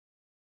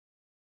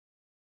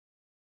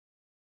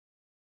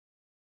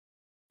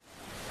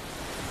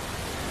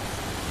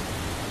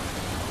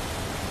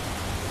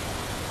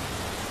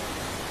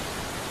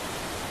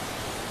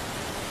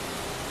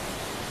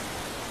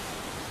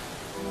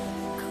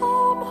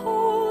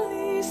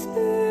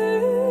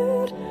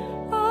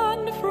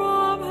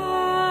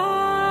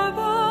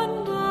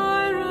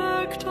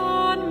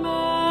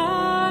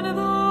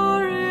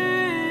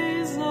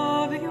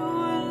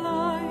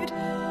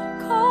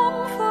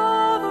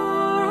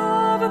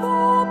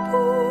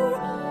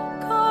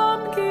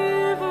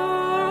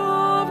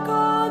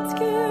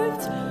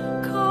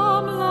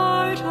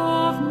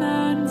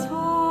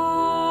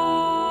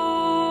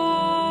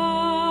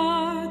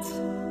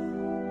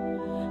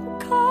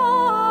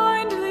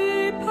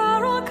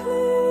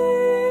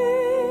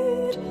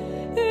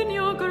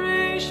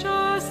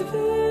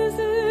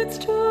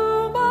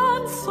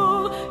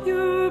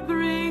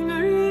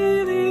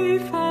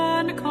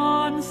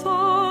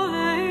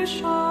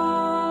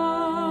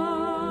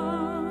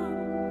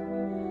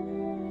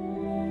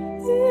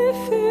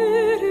If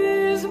it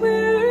is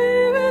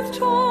weary with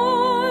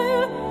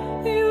toil,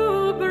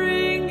 you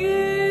bring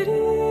it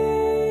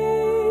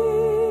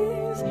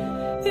ease.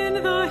 In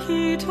the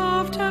heat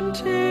of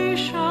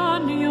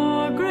temptation,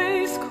 your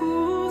grace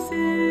cools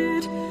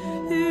it.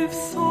 If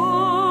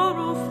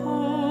sorrowful,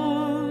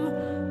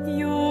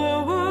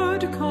 your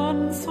word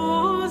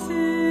consoles it.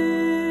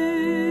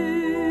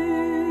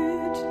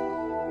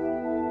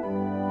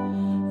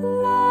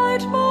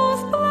 Light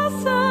most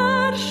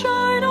blessed,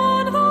 shine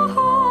on the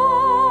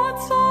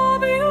hearts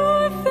of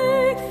your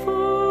faithful,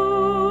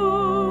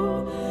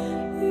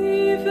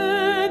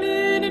 even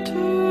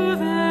into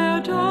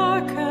their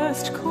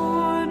darkest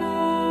corners.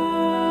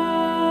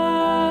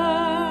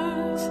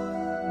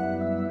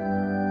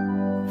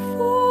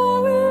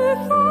 For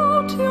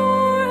without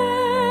your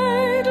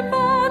aid,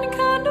 man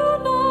can do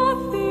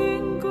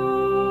nothing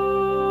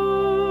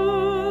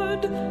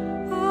good,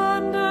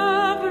 and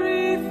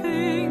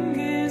everything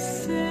is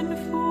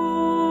sinful.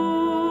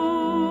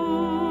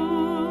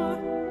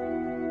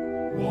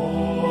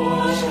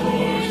 Wash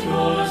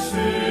the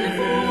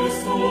sinful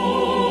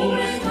soul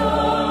with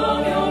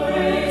your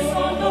grace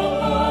on the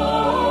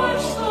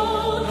parched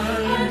soul,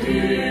 and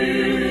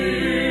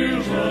heal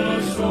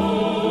the soul.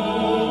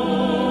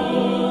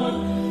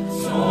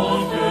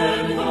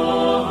 Soften the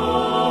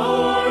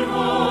hard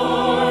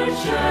heart,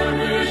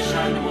 cherish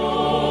and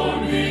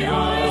warm the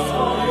eyes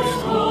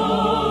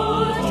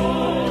cold,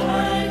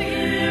 and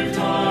give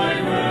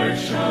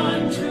direction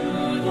to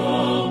the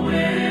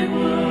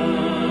wayward.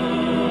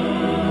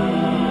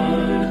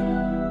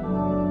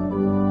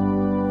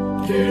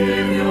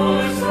 Give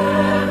your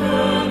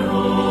 7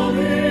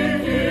 holy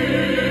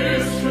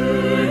gifts to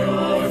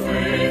your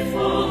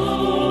faithful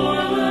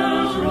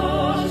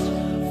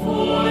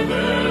for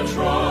their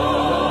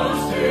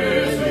trust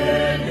is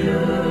in you.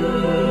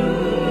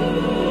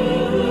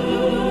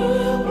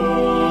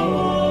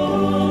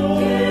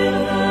 Give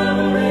them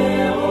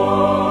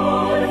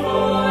reward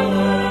for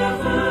their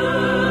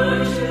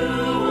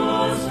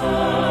virtuous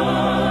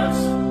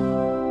acts.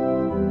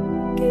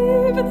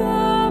 Give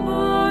them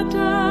a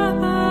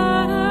death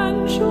that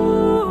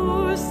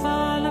ensures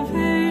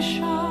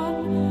salvation.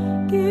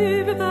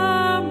 Give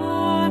them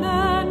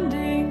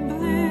unending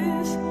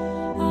bliss.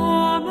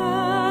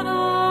 Amen.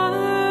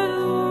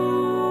 Alleluia.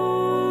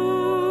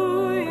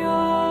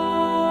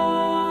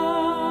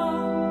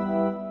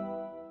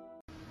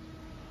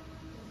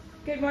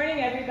 Good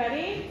morning,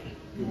 everybody.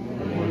 Good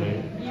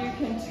morning. You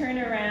can turn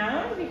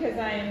around because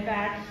I am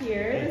back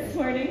here this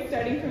morning,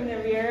 starting from the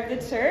rear of the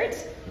church.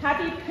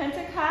 Happy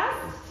Pentecost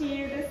to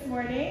you this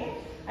morning.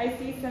 I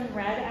see some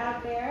red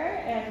out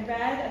there, and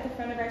red at the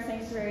front of our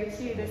sanctuary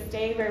too, this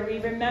day where we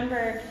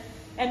remember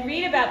and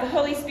read about the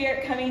Holy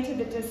Spirit coming to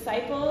the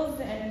disciples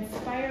and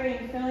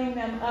inspiring, filling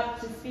them up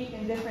to speak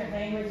in different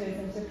languages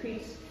and to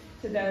preach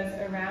to those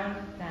around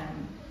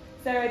them.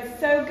 So it's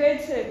so good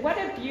to, what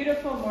a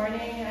beautiful morning.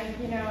 I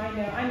know,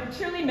 I'm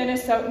truly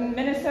Minnesotan.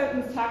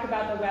 Minnesotans talk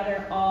about the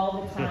weather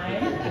all the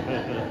time.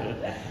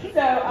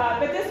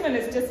 But this one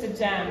is just a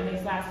gem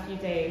these last few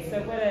days.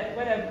 So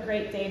what a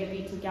great day to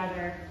be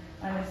together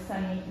on a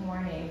sunny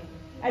morning.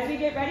 As we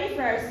get ready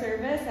for our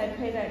service, I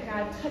pray that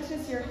God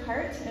touches your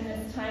heart in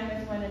this time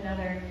with one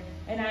another.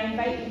 And I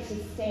invite you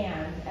to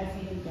stand as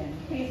we begin.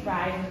 Please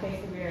rise and face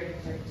the rear of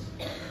the church.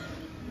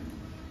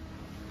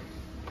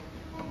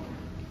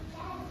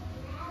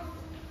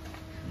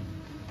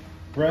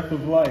 Breath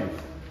of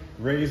life,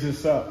 raise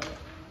us up.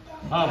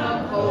 Come,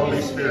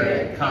 Holy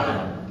Spirit,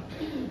 come.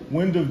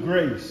 Wind of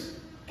grace,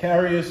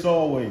 carry us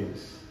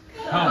always.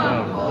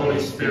 Come,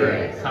 Holy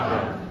Spirit,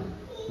 come.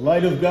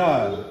 Light of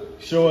God,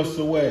 show us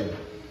the way.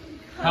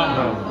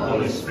 Come,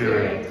 Holy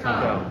Spirit,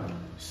 come.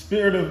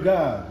 Spirit of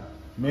God,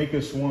 make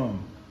us one.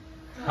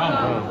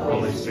 Come,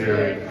 Holy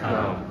Spirit,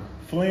 come.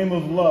 Flame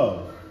of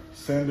love,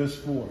 send us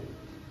forth.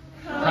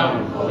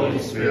 Come, Holy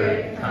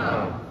Spirit,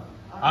 come.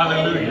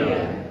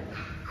 Alleluia.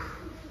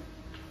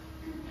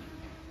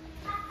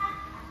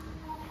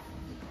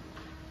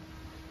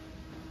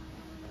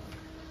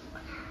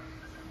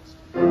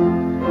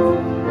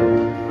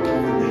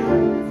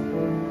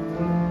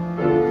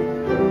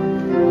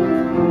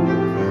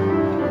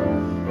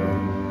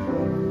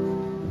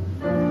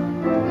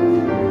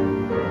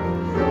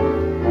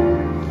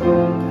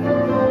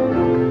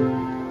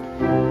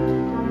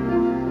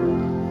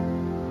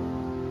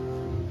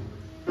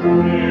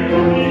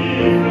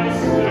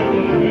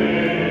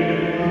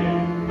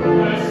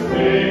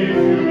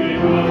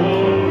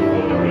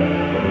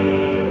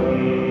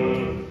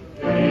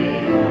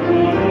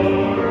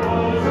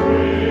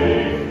 Spirit.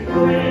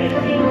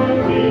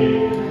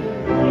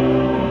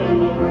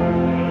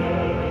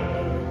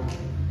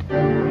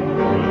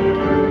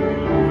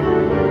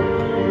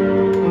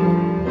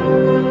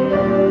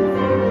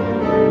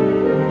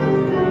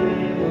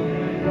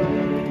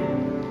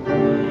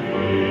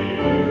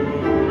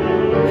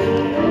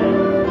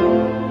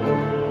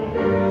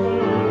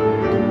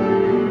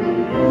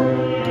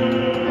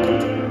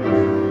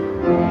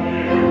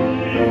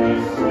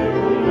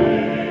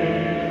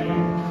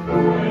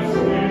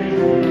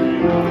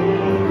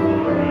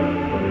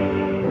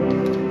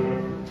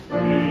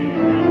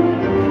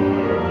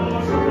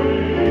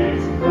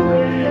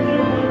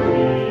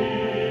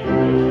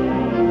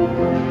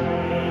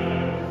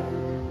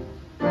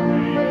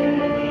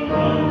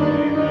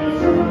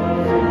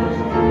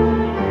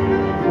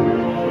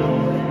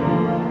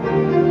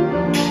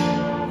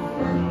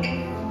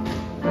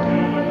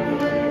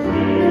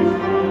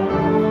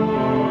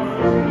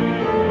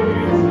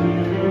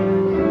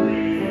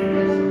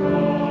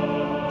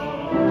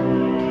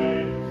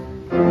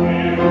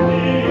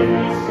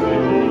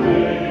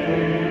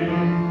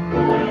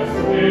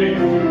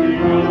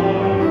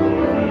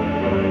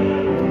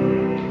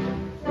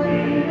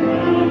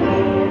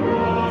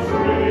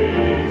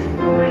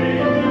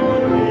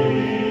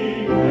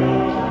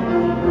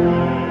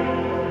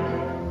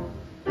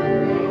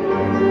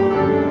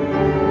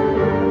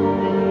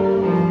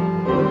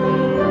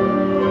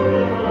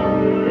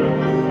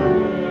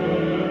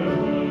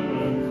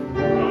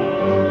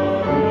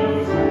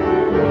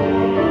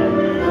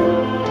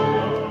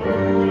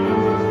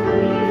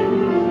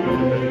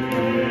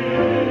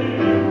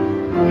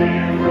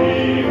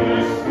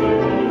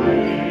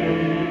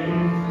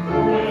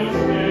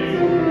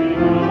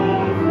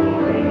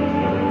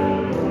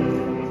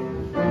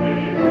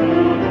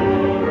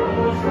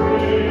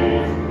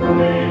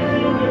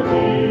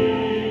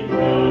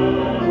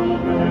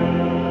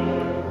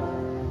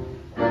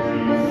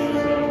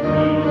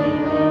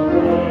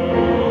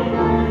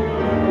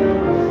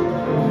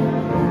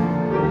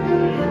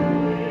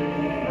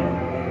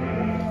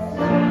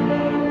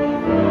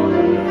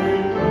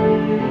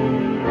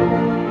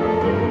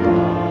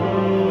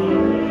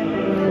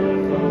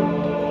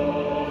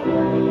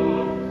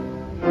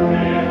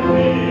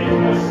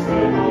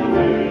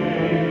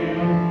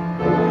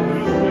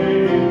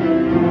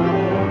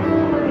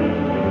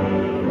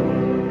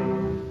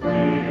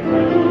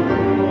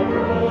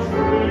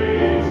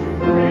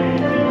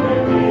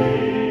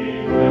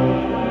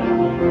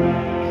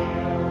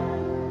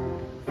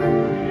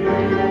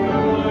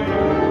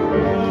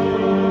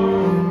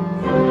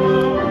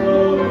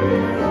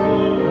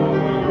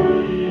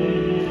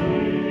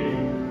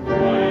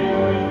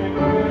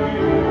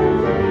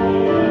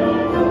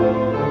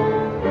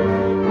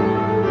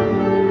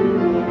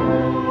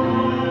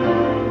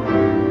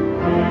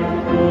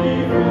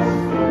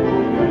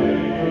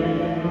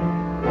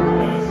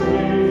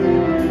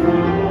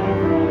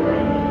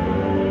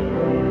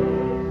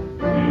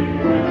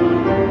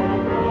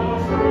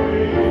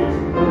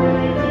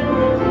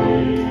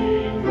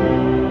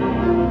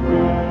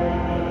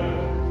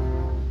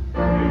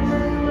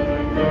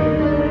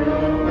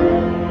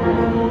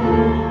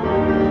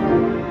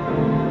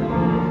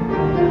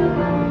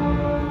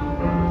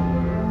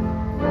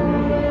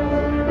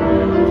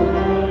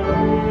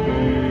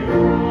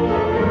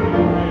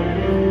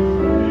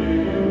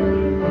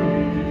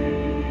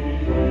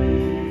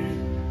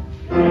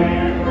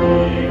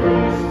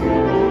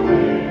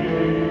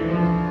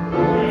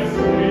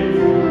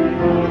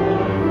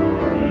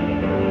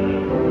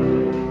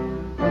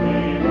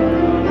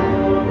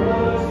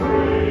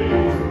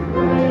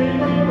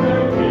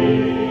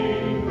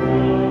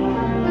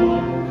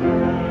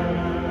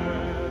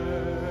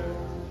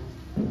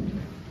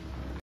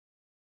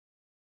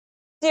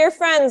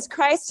 friends,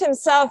 Christ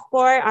himself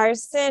bore our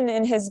sin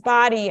in his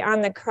body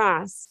on the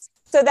cross,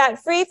 so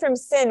that free from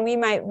sin, we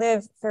might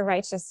live for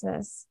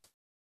righteousness.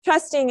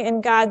 Trusting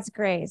in God's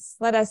grace,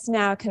 let us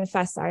now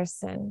confess our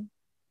sin.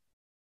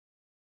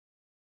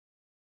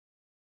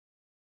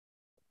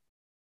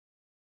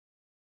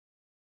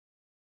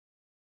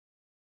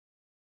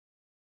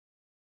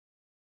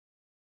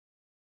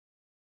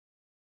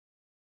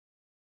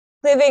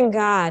 Living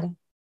God,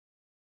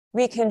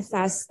 we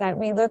confess that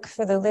we look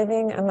for the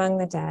living among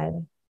the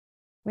dead.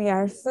 We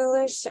are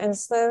foolish and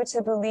slow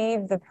to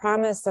believe the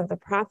promise of the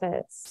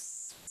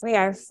prophets. We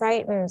are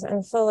frightened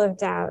and full of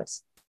doubt,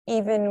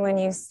 even when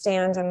you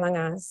stand among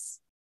us.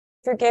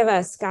 Forgive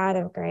us, God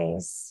of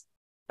grace.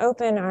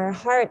 Open our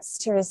hearts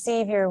to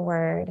receive your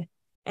word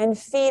and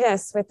feed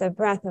us with the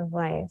breath of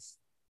life,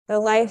 the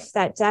life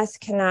that death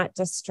cannot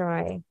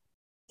destroy.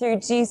 Through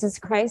Jesus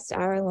Christ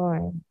our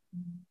Lord.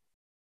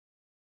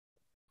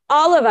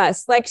 All of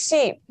us, like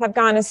sheep, have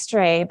gone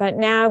astray, but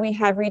now we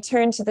have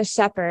returned to the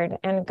shepherd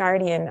and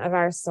guardian of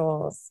our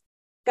souls.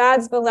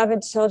 God's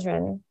beloved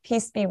children,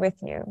 peace be with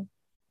you.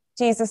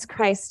 Jesus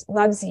Christ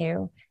loves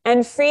you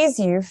and frees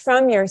you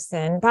from your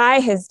sin by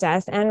his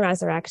death and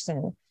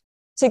resurrection.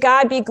 To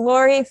God be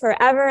glory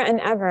forever and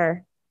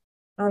ever.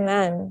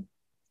 Amen.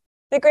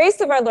 The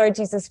grace of our Lord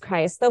Jesus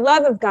Christ, the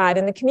love of God,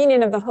 and the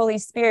communion of the Holy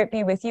Spirit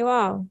be with you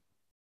all.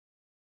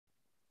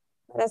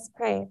 Let us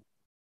pray.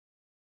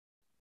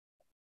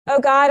 O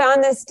God,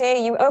 on this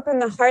day, you open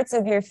the hearts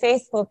of your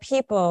faithful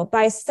people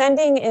by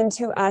sending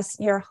into us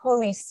your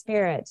Holy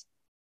Spirit.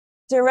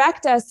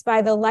 Direct us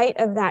by the light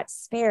of that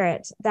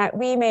Spirit, that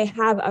we may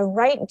have a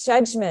right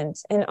judgment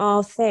in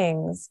all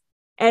things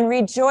and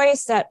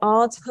rejoice at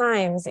all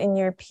times in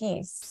your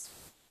peace.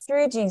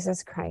 Through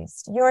Jesus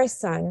Christ, your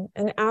Son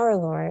and our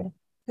Lord,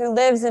 who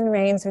lives and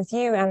reigns with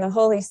you and the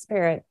Holy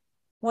Spirit,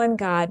 one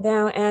God,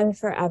 now and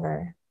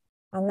forever.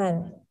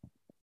 Amen.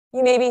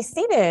 You may be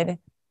seated.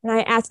 And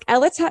I ask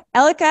Elika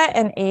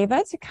and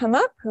Ava to come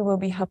up, who will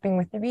be helping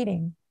with the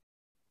reading.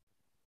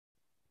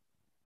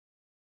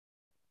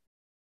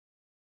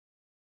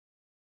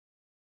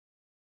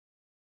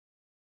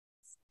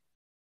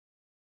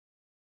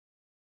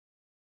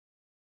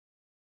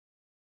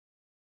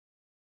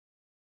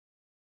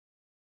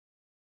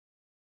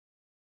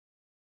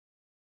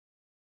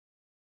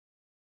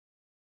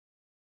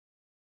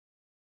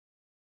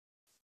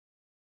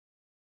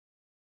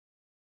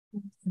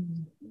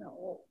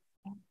 No.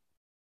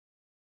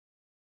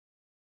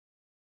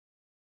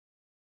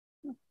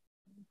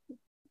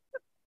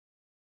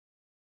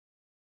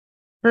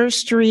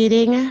 First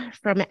reading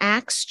from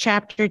Acts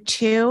chapter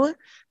 2,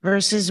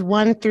 verses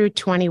 1 through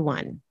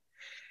 21.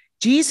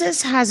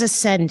 Jesus has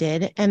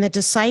ascended, and the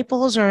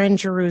disciples are in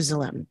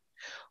Jerusalem.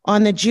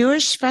 On the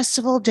Jewish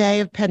festival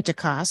day of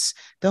Pentecost,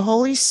 the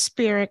Holy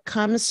Spirit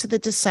comes to the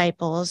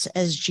disciples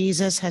as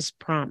Jesus has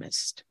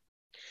promised.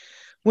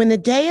 When the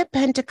day of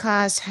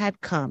Pentecost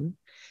had come,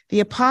 the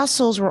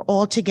apostles were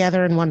all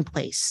together in one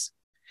place.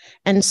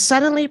 And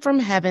suddenly from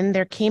heaven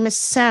there came a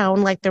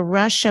sound like the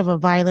rush of a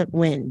violent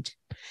wind,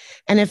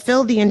 and it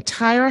filled the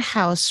entire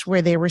house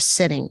where they were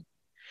sitting.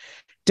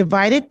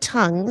 Divided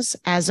tongues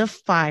as of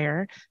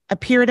fire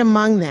appeared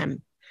among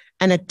them,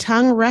 and a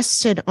tongue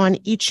rested on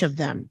each of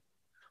them.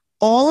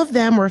 All of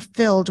them were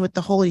filled with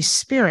the Holy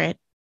Spirit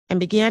and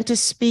began to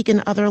speak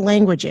in other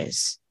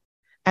languages,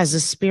 as the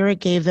Spirit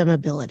gave them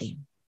ability.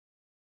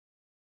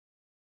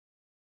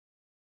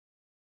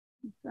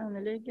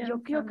 よ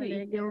くよく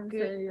言っておく。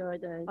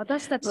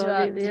私たち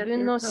は自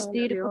分の知って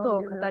いること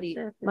を語り、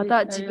ま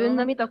た自分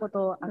の見たこ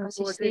とを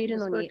証ししている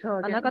のに、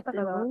あなた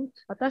方は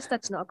私た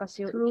ちの証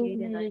しを受け入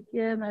れ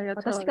ない。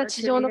私が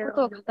地上のこ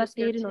とを語っ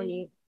ているの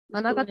に、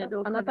あなた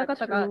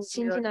方が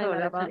信じないな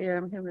らば、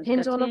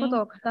天上のこ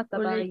とを語った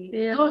場合、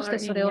どうして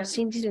それを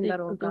信じるんだ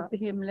ろうか。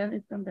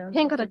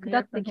天から下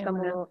ってきた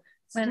もの、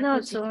すな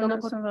わち人の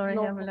ことの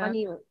他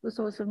に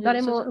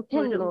誰も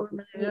天に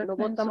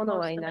登った者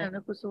はいない。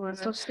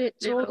そして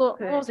ちょうど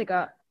モーセ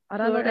が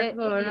荒野で蛇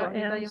を上げ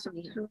たよう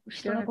に、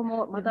人の子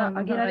もまた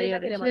上げられな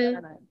ければな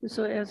らない。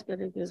そ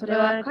れ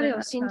は彼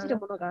を信じる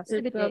者が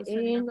すべて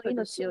永遠の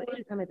命を得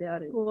るためであ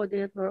る。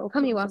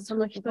神はそ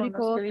の一人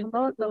子を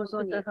賜ったこ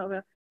とに、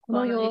こ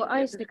の世を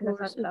愛してくだ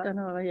さっ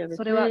た。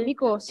それは御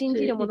子を信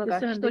じる者が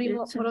一人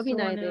も滅び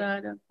ないで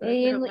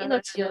永遠の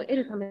命を得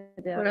るため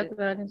である。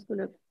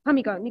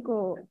神が御子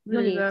を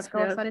世に使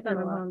わされた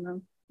のは、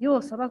世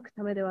を裁く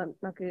ためでは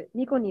なく、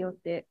御子によっ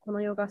てこ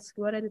の世が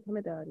救われるた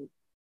めである。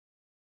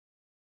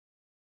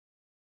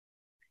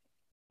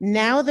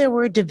Now there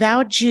were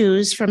devout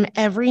Jews from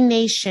every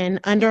nation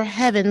under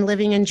heaven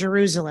living in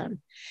Jerusalem.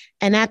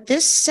 And at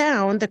this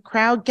sound, the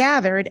crowd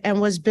gathered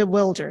and was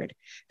bewildered,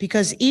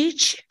 because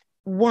each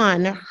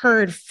one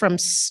heard them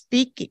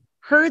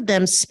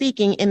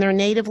speaking in their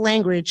native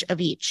language of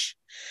each.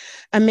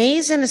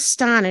 Amazed and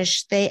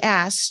astonished, they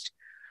asked,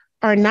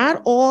 "Are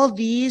not all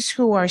these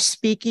who are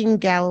speaking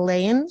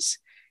Galileans?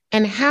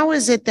 And how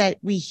is it that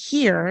we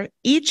hear,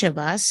 each of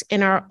us,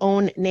 in our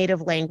own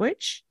native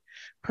language?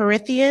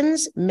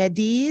 Parthians,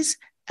 Medes,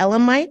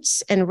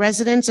 Elamites, and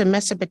residents of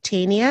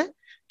Mesopotamia,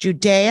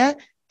 Judea,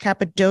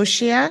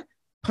 Cappadocia,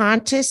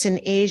 Pontus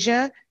and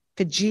Asia,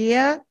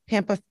 Phrygia,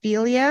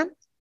 Pamphylia,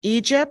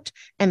 Egypt,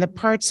 and the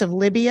parts of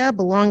Libya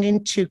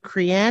belonging to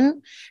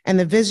Cyrene, and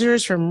the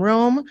visitors from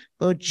Rome,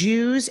 both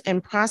Jews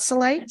and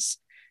proselytes,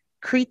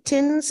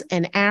 Cretans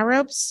and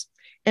Arabs.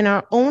 In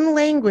our own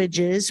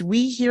languages,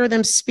 we hear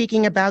them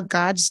speaking about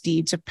God's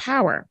deeds of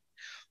power.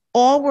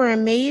 All were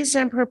amazed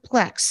and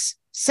perplexed,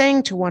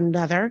 saying to one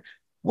another,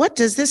 "What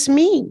does this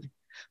mean?"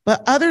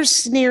 But others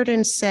sneered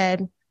and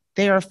said,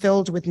 "They are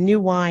filled with new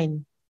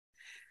wine."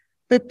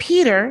 But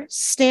Peter,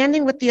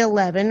 standing with the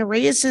 11,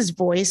 raised his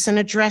voice and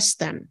addressed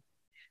them.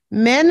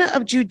 "Men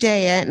of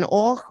Judea and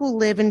all who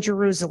live in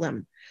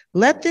Jerusalem,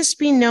 let this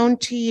be known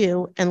to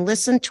you and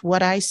listen to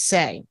what I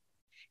say.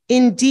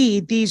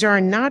 Indeed, these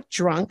are not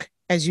drunk,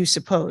 as you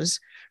suppose,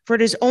 for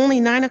it is only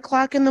 9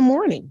 o'clock in the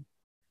morning.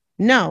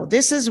 No,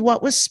 this is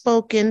what was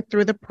spoken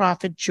through the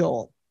prophet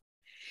Joel.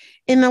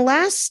 In the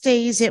last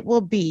days it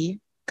will be,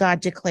 God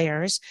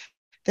declares,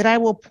 that I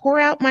will pour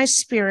out my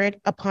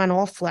spirit upon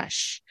all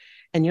flesh,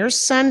 and your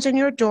sons and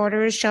your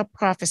daughters shall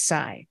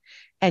prophesy,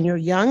 and your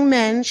young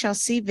men shall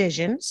see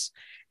visions,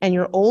 and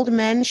your old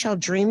men shall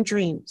dream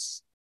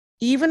dreams.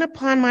 Even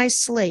upon my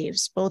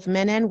slaves, both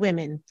men and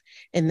women,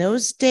 in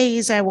those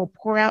days I will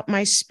pour out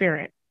my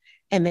spirit,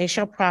 and they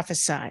shall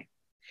prophesy.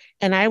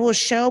 And I will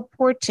show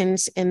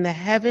portents in the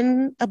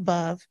heaven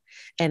above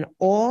and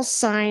all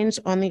signs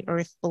on the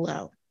earth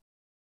below.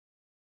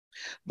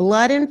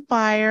 Blood and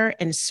fire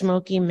and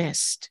smoky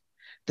mist.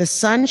 The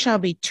sun shall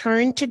be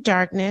turned to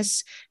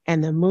darkness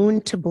and the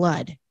moon to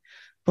blood,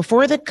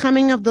 before the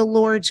coming of the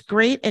Lord's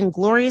great and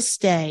glorious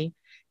day.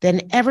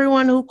 Then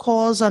everyone who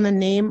calls on the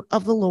name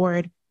of the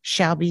Lord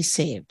shall be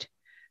saved."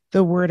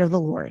 The word of the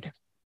Lord.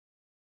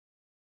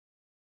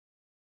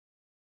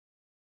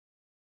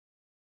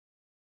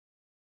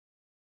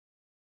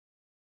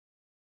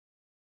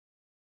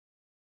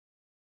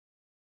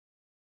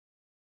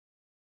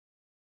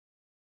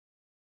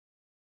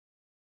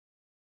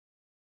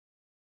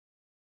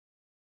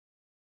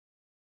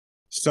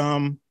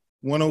 Psalm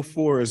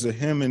 104 is a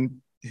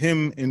hymn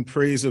in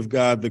praise of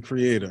God, the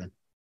Creator.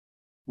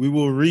 We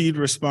will read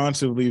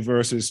responsively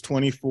verses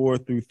 24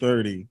 through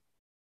 30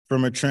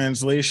 from a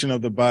translation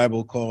of the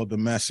Bible called The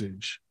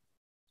Message,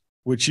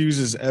 which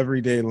uses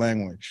everyday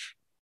language.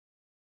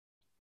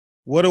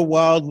 What a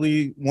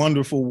wildly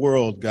wonderful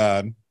world,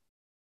 God.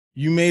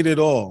 You made it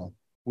all,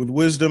 with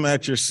wisdom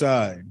at your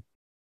side,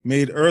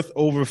 made earth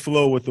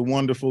overflow with the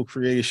wonderful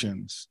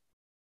creations.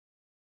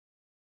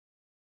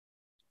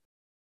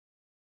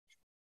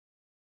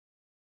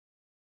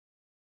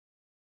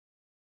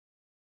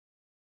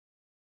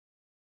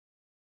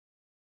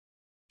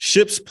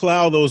 Ships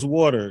plow those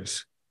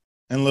waters,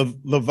 and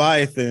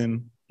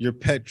Leviathan, your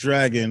pet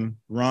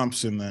dragon,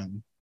 romps in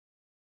them.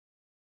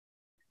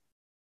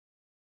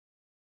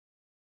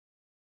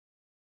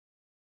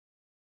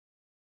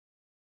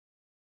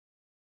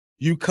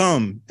 You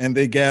come, and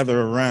they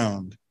gather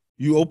around.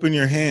 You open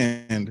your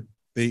hand,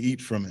 they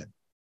eat from it.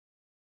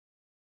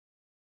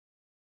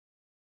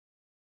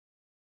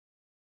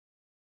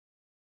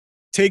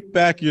 Take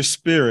back your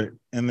spirit,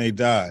 and they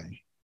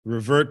die.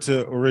 Revert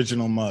to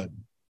original mud.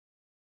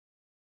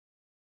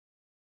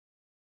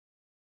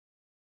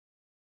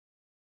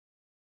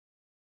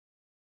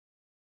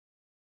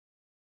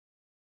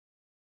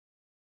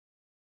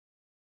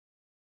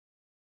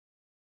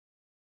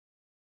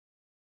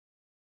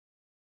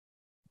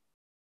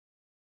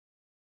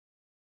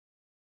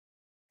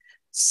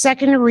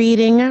 Second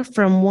reading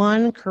from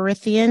 1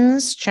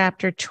 Corinthians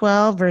chapter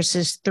 12,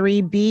 verses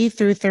 3b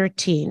through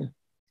 13.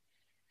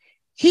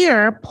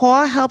 Here,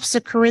 Paul helps the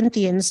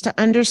Corinthians to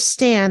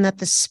understand that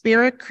the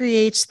Spirit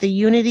creates the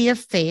unity of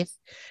faith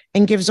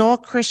and gives all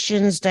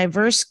Christians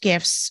diverse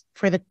gifts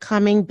for the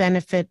coming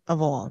benefit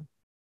of all.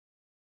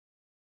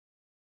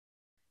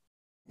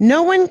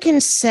 No one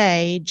can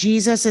say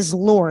Jesus is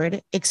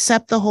Lord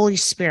except the Holy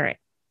Spirit.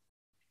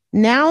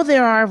 Now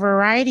there are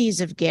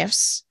varieties of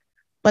gifts,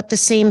 but the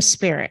same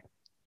Spirit.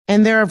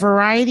 And there are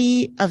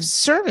variety of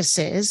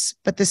services,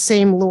 but the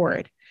same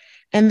Lord.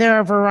 And there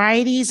are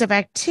varieties of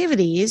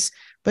activities,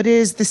 but it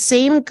is the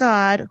same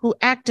God who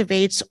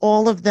activates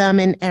all of them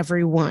in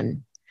every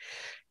one.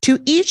 To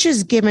each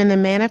is given the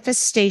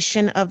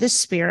manifestation of the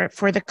Spirit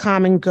for the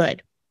common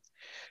good.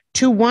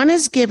 To one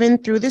is given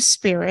through the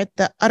Spirit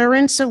the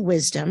utterance of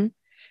wisdom,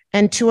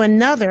 and to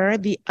another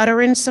the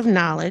utterance of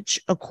knowledge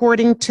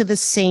according to the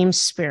same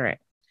Spirit.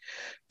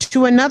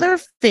 To another,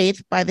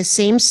 faith by the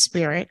same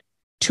Spirit,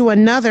 to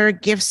another,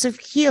 gifts of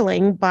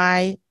healing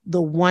by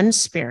the one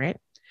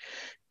Spirit,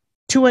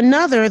 to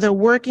another, the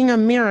working of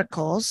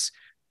miracles,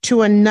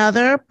 to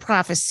another,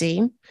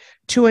 prophecy,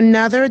 to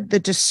another, the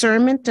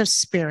discernment of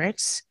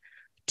spirits,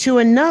 to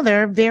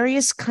another,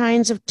 various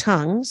kinds of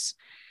tongues,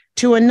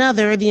 to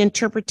another, the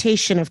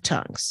interpretation of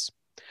tongues.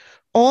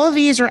 All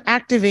these are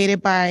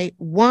activated by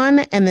one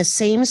and the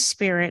same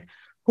Spirit,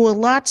 who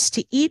allots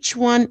to each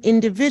one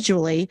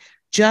individually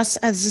just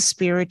as the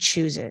Spirit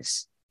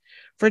chooses.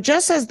 For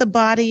just as the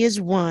body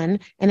is one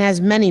and has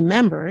many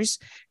members,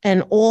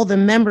 and all the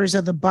members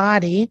of the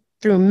body,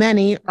 through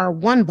many are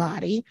one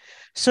body,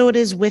 so it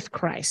is with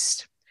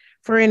Christ.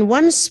 For in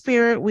one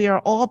Spirit we are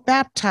all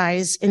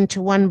baptized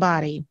into one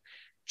body,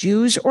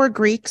 Jews or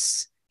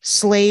Greeks,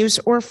 slaves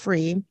or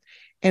free,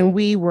 and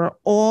we were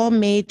all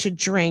made to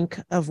drink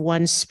of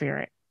one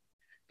Spirit.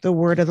 The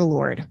word of the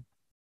Lord.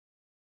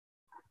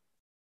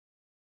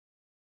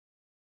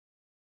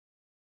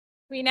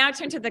 We now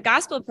turn to the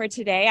gospel for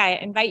today. I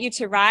invite you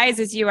to rise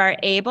as you are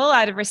able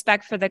out of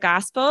respect for the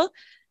gospel.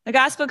 The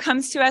gospel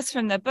comes to us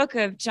from the book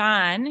of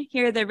John.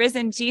 Here, the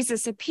risen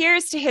Jesus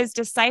appears to his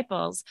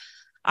disciples,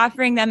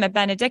 offering them a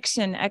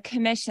benediction, a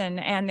commission,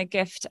 and the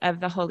gift of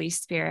the Holy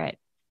Spirit.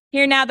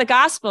 Hear now the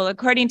gospel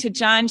according to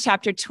John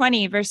chapter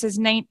 20, verses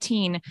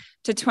 19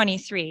 to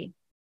 23.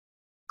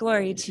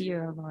 Glory to you,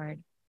 O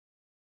Lord.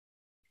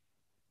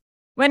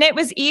 When it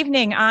was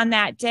evening on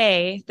that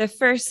day, the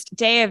first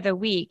day of the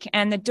week,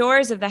 and the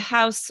doors of the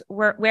house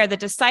where the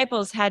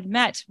disciples had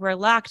met were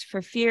locked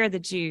for fear of the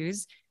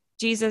Jews,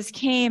 Jesus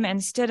came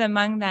and stood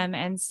among them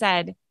and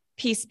said,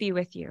 "Peace be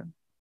with you."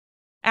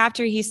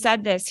 After he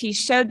said this, he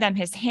showed them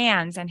his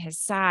hands and his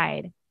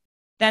side.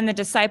 Then the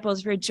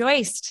disciples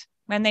rejoiced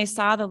when they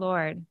saw the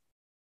Lord.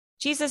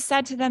 Jesus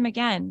said to them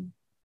again,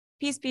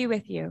 "Peace be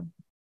with you.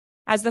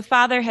 As the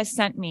Father has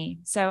sent me,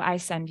 so I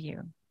send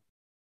you."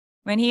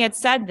 When he had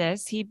said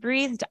this, he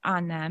breathed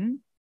on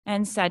them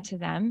and said to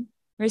them,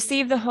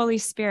 "Receive the Holy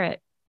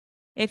Spirit.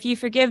 If you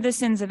forgive the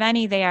sins of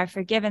any, they are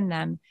forgiven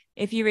them.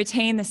 If you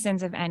retain the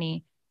sins of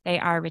any, they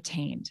are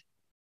retained."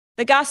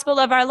 The gospel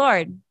of our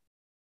Lord.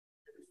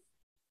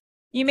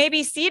 You may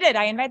be seated.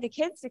 I invite the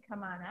kids to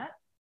come on up.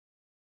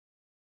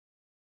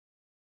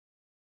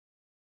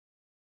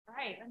 All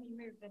right, let me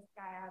move this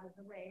guy out of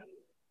the way.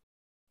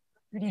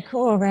 Pretty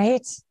cool,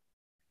 right?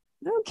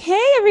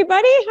 Okay,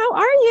 everybody, how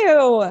are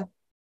you?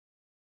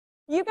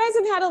 You guys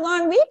have had a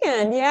long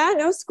weekend, yeah?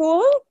 No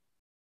school?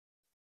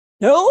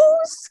 No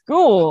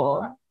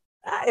school.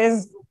 That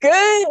is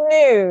good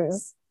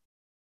news.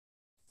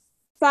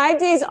 5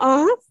 days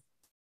off?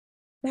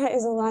 That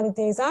is a lot of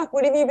days off.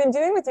 What have you been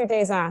doing with your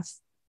days off?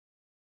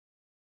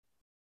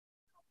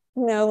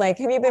 No, like,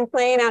 have you been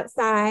playing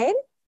outside?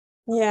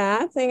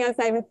 Yeah, playing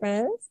outside with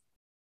friends?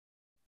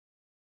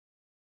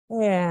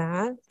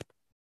 Yeah.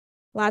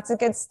 Lots of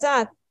good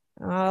stuff.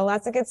 Oh,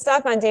 lots of good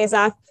stuff on days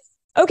off.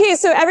 Okay,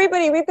 so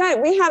everybody, we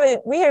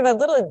have a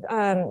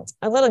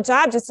little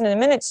job just in a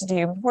minute to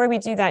do before we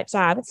do that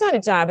job. It's not a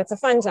job, it's a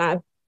fun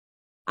job.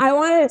 I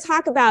wanted to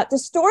talk about the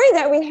story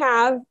that we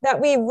have that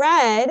we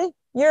read.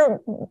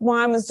 Your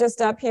mom was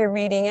just up here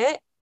reading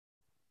it,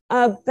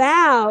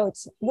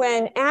 about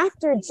when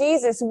after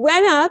Jesus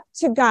went up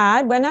to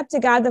God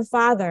the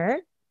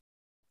Father,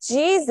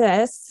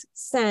 Jesus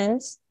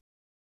sent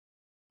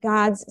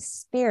God's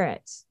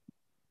Spirit,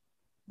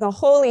 the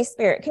Holy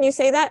Spirit. Can you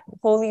say that?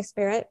 Holy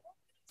Spirit.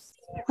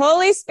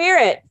 Holy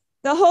Spirit.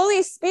 The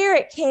Holy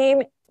Spirit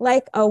came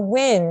like a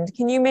wind.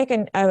 Can you make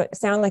a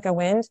sound like a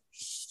wind?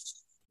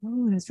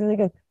 Oh, that's really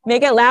good.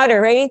 Make it louder.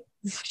 Ready?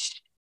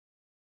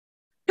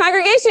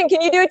 Congregation,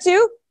 can you do it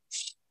too?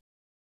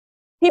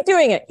 Keep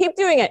doing it. Keep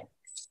doing it.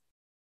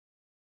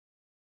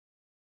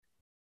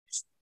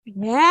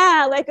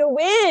 Yeah, like a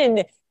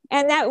wind.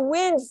 And that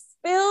wind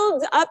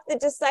filled up the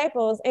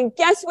disciples. And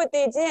guess what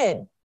they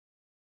did?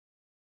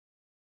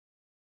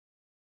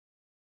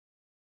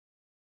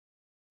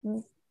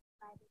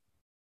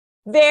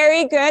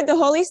 Very good. The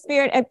Holy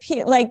Spirit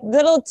appeared like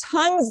little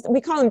tongues.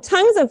 We call them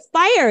tongues of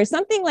fire.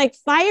 Something like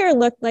fire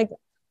looked like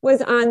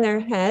was on their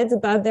heads,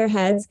 above their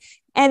heads,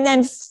 and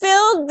then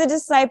filled the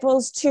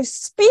disciples to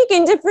speak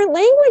in different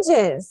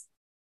languages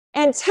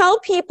and tell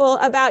people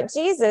about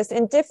Jesus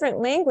in different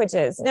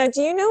languages. Now,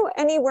 do you know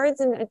any words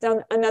in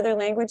another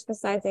language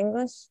besides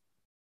English?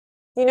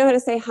 Do you know how to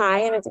say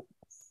hi? Do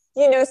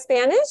you know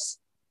Spanish?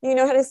 Do you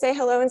know how to say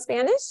hello in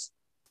Spanish?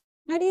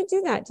 How do you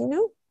do that? Do you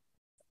know?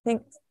 I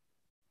think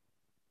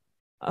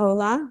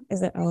hola.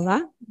 Is it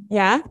hola?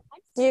 Yeah.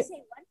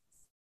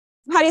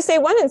 How do you say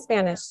one in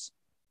Spanish?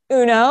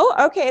 Uno.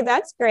 Okay,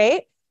 that's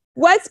great.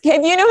 If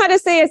you know how to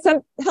say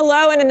some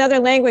hello in another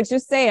language,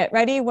 just say it.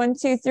 Ready? 1,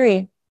 2,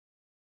 3.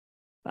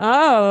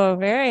 Oh,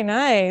 very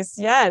nice.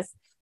 Yes.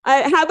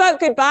 How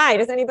about goodbye?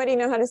 Does anybody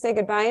know how to say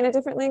goodbye in a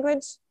different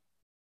language?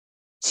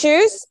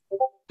 Tschüss,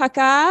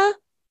 paka,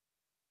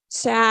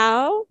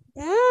 ciao.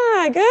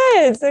 Yeah,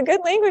 good. So good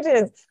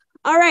languages.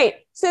 All right.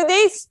 So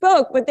they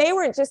spoke, but they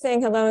weren't just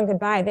saying hello and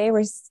goodbye. They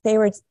were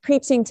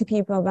preaching to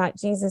people about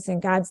Jesus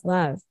and God's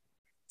love.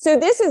 So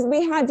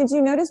did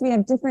you notice we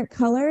have different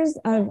colors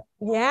of,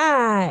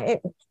 red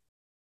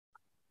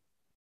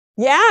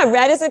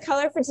is a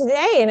color for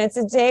today. And it's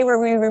a day where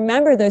we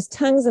remember those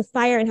tongues of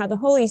fire and how the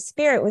Holy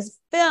Spirit was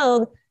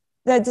filled.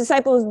 The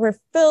disciples were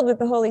filled with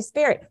the Holy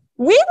Spirit.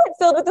 We were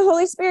filled with the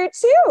Holy Spirit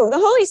too. The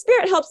Holy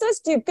Spirit helps us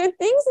do good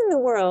things in the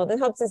world. It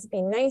helps us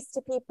be nice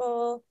to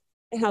people.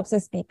 It helps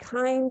us be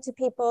kind to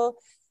people.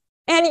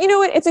 And you know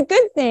what? It's a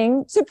good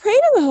thing to pray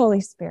to the Holy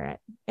Spirit.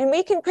 And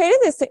we can pray to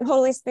this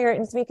Holy Spirit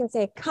and we can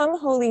say, "Come,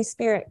 Holy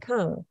Spirit,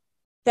 come."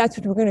 That's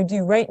what we're going to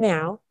do right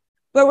now.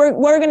 But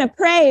we're going to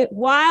pray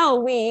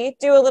while we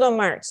do a little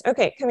march.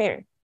 Okay, come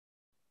here.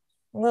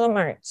 A little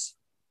march.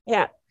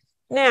 Yeah.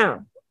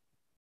 Now,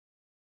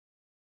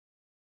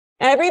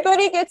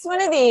 everybody gets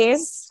one of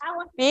these.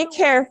 Be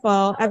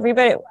careful.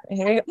 Everybody,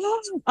 here you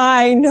go.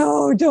 I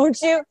know,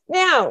 don't you?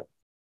 Now,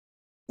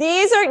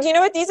 these are, do you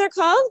know what these are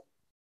called?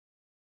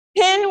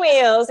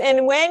 Pinwheels.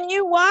 And when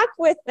you walk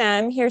with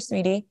them, here,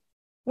 sweetie,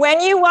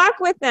 when you walk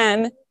with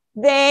them,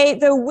 the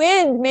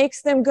wind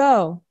makes them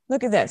go.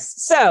 Look at this.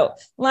 So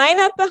line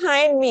up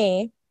behind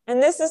me.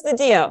 And this is the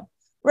deal.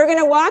 We're going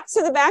to walk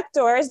to the back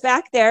doors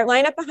back there.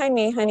 Line up behind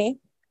me, honey.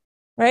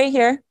 Right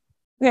here.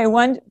 Okay,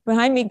 one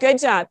behind me. Good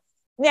job.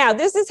 Now,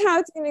 this is how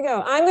it's going to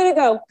go. I'm going to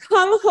go,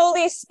 come,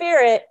 Holy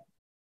Spirit.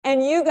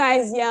 And you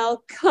guys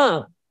yell,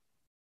 come.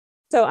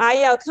 So I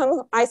yell,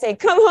 come. I say,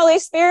 come, Holy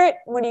Spirit.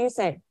 What do you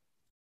say?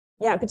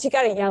 Yeah, but you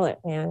got to yell it,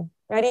 man.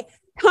 Ready?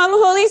 Come,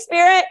 Holy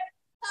Spirit.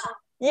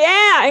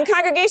 Yeah, and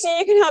congregation,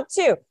 you can help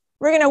too.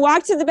 We're going to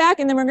walk to the back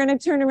and then we're going to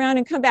turn around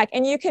and come back.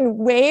 And you can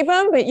wave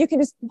them, but you can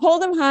just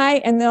hold them high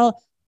and they'll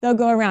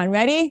go around.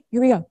 Ready? Here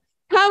we go.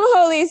 Come,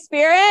 Holy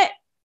Spirit.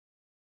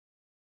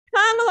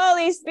 Come,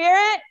 Holy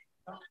Spirit.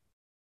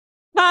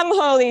 Come,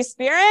 Holy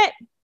Spirit.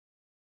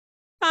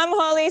 Come,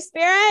 Holy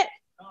Spirit.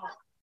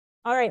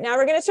 All right, now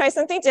we're going to try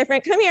something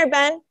different. Come here,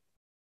 Ben.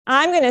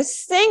 I'm going to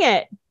sing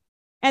it.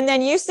 And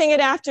then you sing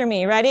it after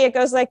me. Ready? It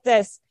goes like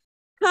this.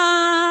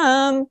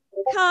 Come,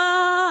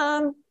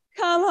 come,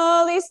 come,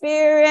 Holy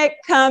Spirit,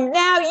 come.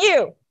 Now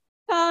you.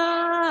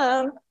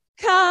 Come,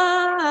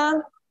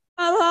 come,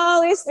 come,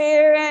 Holy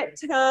Spirit,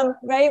 come.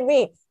 Right,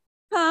 me.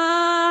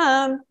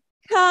 Come,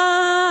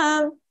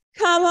 come,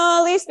 come,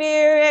 Holy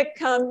Spirit,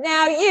 come.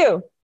 Now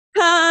you.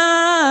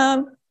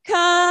 Come,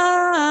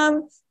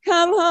 come,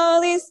 come,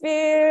 Holy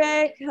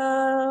Spirit,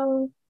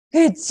 come.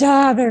 Good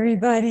job,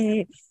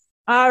 everybody.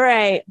 All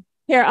right.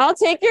 Here, I'll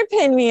take your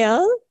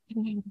pinwheel.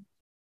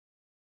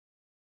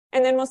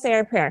 And then we'll say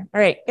our prayer. All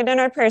right, get in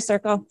our prayer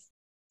circle.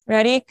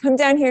 Ready? Come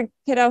down here,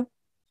 kiddo.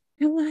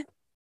 Come on.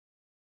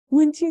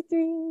 1, 2,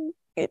 3.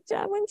 Good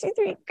job. 1, 2,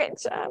 3. Good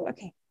job.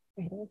 Okay.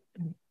 Ready?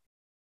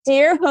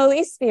 Dear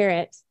Holy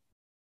Spirit,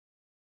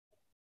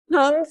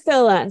 come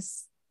fill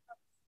us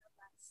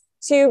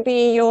to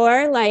be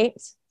your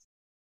light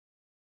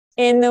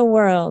in the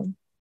world.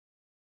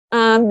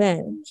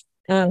 Amen.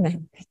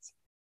 Amen.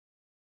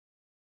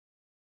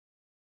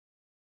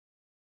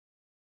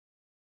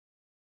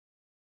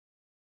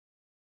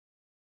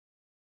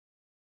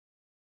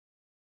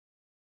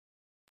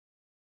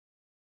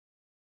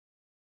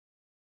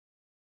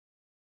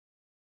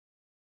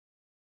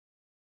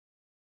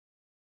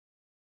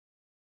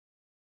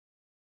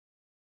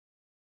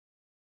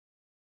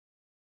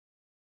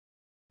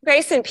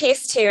 Grace and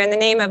peace to you in the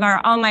name of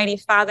our Almighty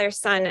Father,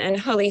 Son, and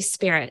Holy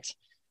Spirit.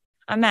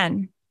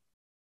 Amen.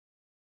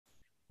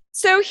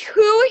 So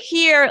who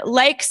here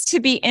likes to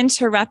be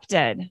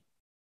interrupted?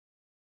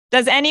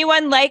 Does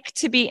anyone like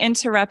to be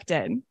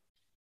interrupted?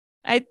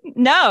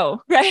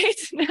 No, right?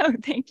 No,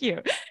 thank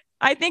you.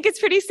 I think it's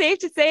pretty safe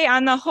to say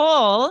on the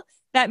whole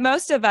that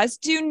most of us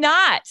do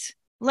not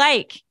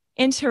like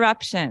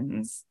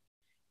interruptions.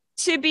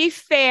 To be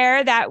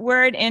fair, that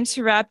word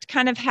interrupt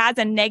kind of has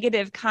a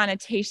negative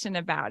connotation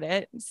about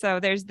it.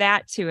 So there's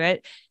that to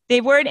it.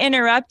 The word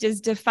interrupt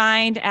is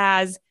defined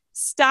as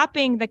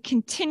stopping the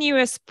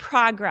continuous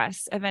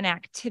progress of an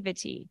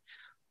activity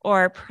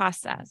or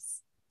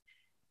process.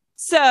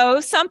 So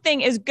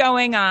something is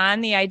going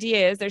on. The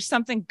idea is there's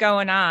something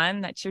going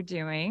on that you're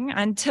doing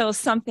until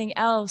something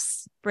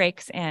else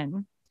breaks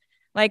in.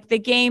 Like the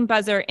game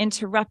buzzer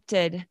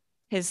interrupted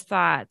his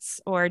thoughts,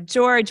 or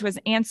George was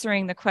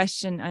answering the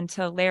question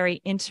until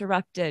Larry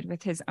interrupted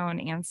with his own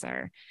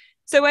answer.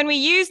 So when we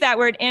use that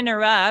word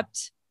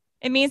interrupt,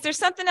 it means there's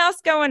something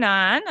else going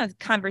on, a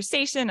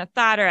conversation, a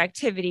thought, or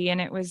activity, and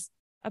it was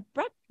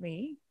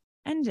abruptly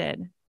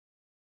ended.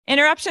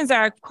 Interruptions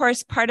are, of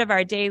course, part of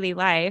our daily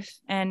life.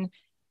 And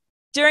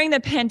during the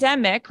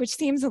pandemic, which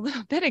seems a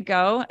little bit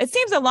ago, it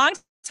seems a long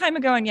time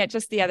ago and yet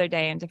just the other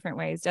day in different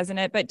ways, doesn't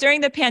it? But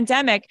during the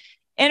pandemic,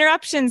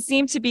 interruptions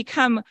seem to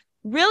become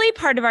really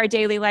part of our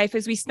daily life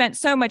as we spent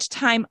so much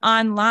time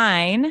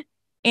online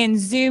in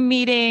Zoom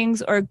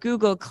meetings or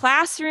Google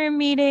Classroom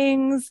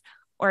meetings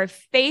or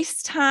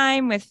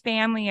FaceTime with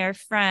family or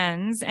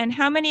friends. And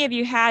how many of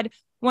you had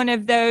one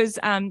of those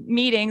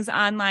meetings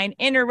online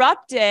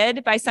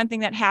interrupted by something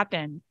that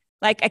happened?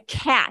 Like a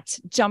cat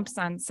jumps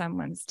on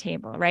someone's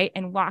table, right?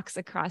 And walks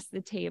across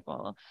the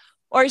table.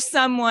 Or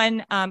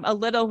someone, a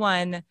little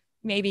one,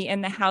 maybe in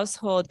the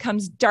household,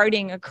 comes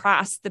darting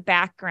across the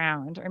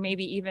background, or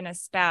maybe even a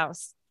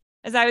spouse.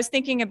 As I was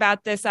thinking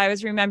about this, I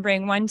was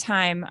remembering one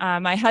time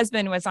my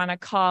husband was on a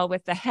call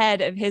with the head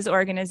of his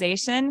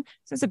organization.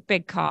 So it's a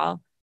big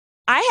call.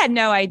 I had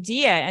no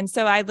idea. And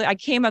so I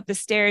came up the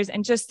stairs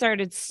and just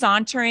started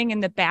sauntering in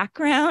the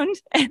background.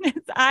 And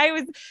as I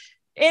was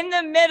in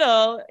the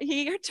middle,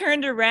 he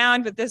turned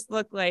around with this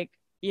look like,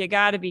 you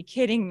got to be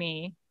kidding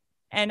me.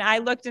 And I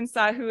looked and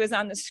saw who was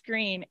on the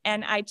screen,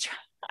 and I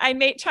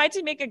tried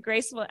to make a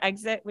graceful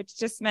exit, which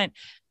just meant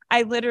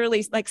I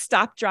literally like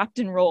stopped, dropped,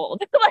 and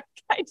rolled. Like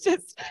I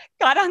just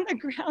got on the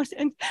ground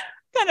and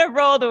kind of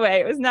rolled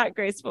away. It was not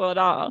graceful at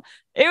all.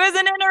 It was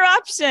an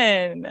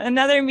interruption,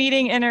 another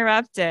meeting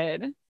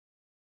interrupted.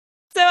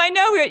 So I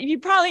know you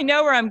probably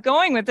know where I'm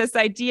going with this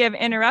idea of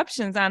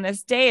interruptions on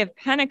this day of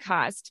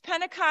Pentecost.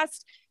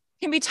 Pentecost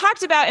can be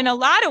talked about in a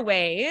lot of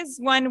ways.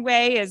 One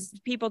way is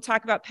people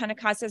talk about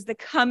Pentecost as the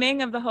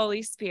coming of the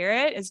Holy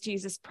Spirit, as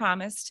Jesus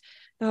promised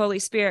the Holy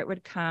Spirit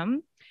would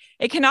come.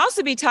 It can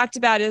also be talked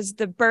about as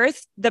the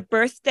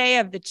birthday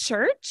of the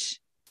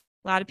church.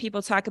 A lot of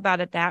people talk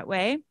about it that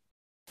way.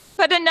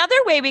 But another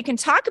way we can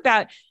talk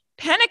about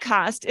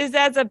Pentecost is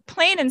as a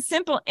plain and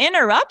simple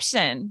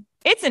interruption.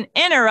 It's an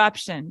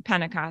interruption,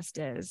 Pentecost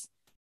is.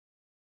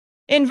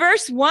 In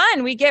verse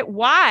 1, we get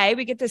why.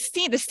 We get the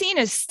scene. The scene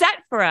is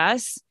set for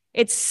us.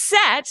 It's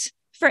set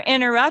for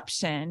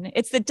interruption.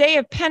 It's the day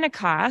of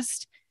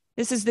Pentecost.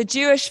 This is the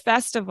Jewish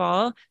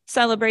festival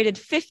celebrated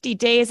 50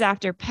 days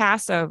after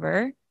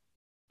Passover.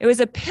 It was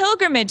a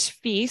pilgrimage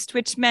feast,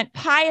 which meant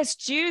pious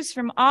Jews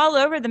from all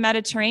over the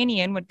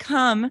Mediterranean would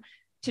come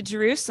to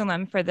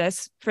Jerusalem for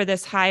this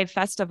high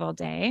festival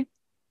day.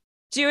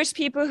 Jewish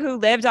people who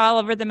lived all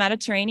over the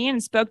Mediterranean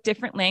and spoke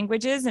different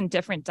languages and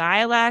different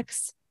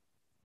dialects.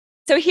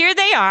 So here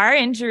they are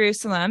in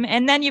Jerusalem,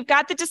 and then you've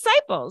got the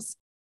disciples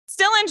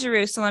still in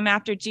Jerusalem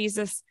after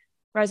Jesus'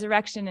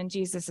 resurrection and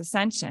Jesus'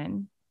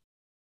 ascension.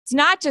 It's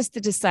not just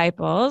the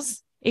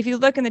disciples. If you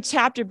look in the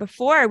chapter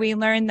before, we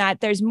learn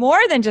that there's more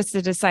than just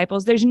the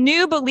disciples. There's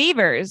new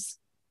believers.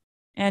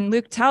 And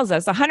Luke tells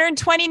us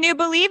 120 new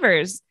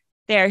believers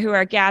there who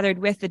are gathered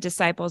with the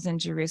disciples in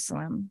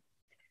Jerusalem.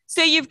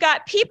 So you've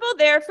got people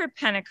there for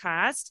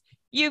Pentecost.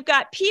 You've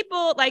got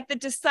people like the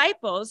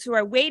disciples who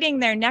are waiting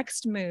their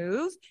next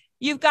move.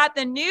 You've got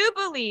the new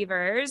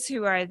believers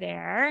who are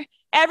there,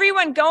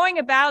 everyone going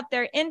about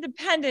their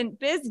independent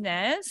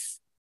business.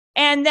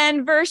 And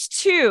then verse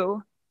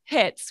 2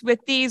 hits with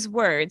these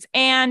words,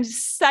 and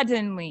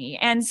suddenly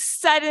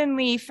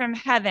from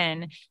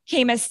heaven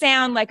came a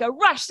sound like a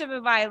rush of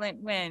a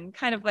violent wind,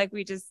 kind of like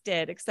we just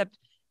did, except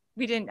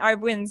our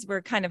winds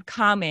were kind of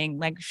calming,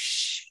 like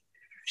shh,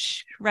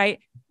 shh, right?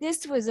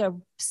 This was a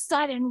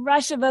sudden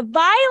rush of a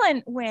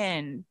violent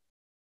wind.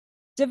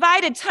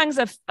 Divided tongues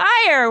of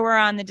fire were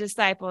on the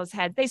disciples'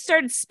 heads. They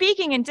started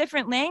speaking in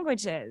different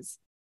languages.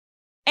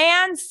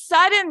 And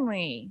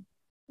suddenly,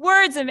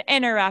 words of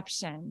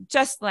interruption,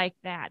 just like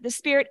that. The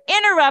Spirit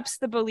interrupts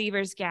the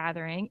believers'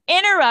 gathering,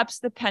 interrupts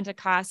the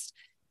Pentecost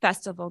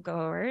festival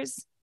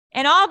goers,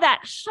 and all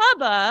that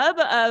hubbub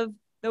of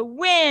the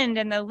wind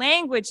and the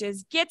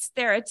languages gets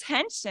their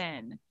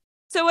attention.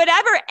 So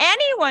whatever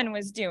anyone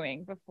was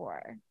doing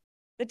before,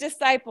 the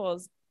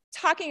disciples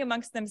talking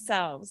amongst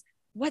themselves,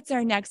 what's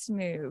our next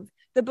move?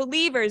 The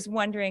believers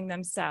wondering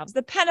themselves,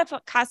 the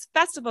Pentecost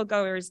festival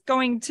goers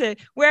going to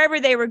wherever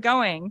they were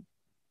going.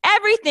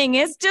 Everything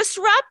is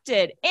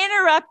disrupted,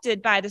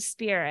 interrupted by the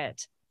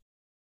Spirit.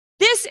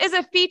 This is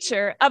a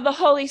feature of the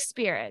Holy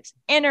Spirit,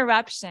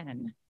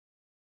 interruption.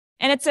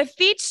 And it's a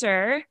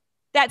feature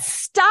that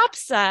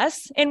stops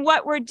us in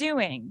what we're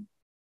doing.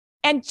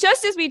 And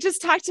just as we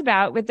just talked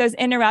about with those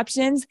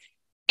interruptions,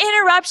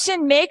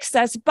 interruption makes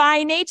us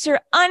by nature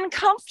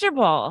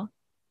uncomfortable.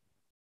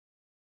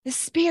 The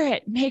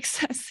Spirit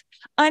makes us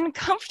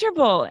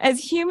uncomfortable as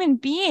human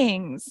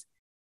beings.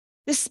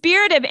 The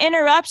spirit of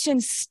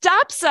interruption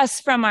stops us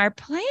from our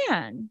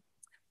plan.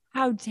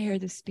 How dare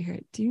the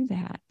Spirit do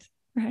that,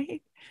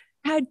 right?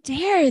 How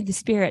dare the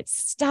Spirit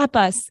stop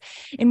us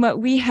in what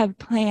we have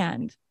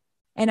planned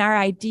and our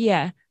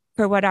idea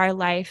for what our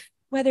life,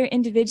 whether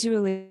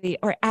individually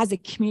or as a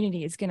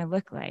community, is going to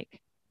look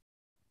like.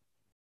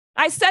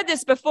 I said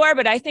this before,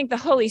 but I think the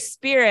Holy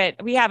Spirit,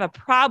 we have a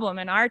problem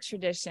in our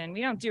tradition.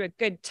 We don't do a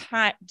good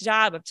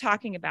job of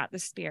talking about the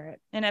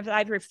Spirit. And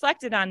I've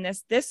reflected on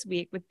this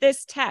week with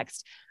this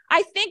text.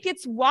 I think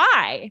it's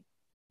why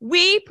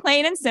we,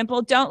 plain and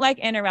simple, don't like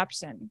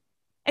interruption.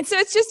 And so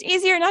it's just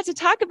easier not to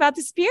talk about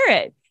the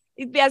Spirit.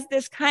 There's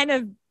this kind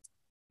of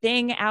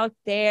thing out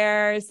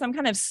there, some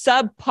kind of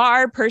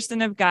subpar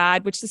person of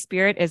God, which the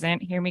Spirit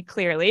isn't. Hear me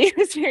clearly.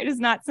 The Spirit is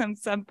not some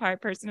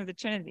subpar person of the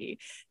Trinity.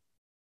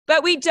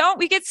 But we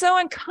get so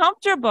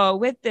uncomfortable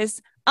with this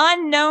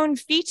unknown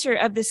feature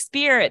of the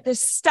Spirit,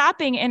 this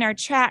stopping in our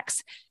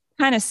tracks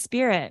kind of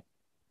spirit.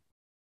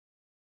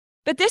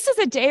 But this is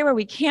a day where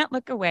we can't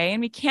look away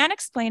and we can't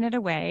explain it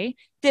away.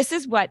 This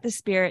is what the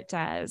Spirit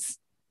does.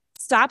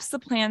 Stops the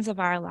plans of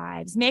our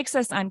lives, makes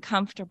us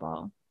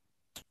uncomfortable.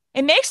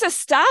 It makes us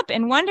stop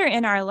and wonder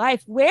in our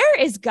life, where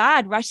is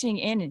God rushing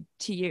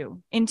into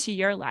you, into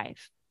your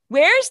life?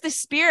 Where is the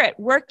Spirit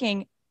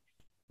working,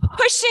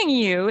 pushing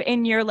you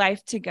in your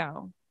life to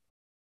go?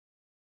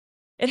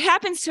 It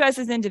happens to us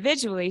as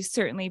individuals,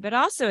 certainly, but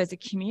also as a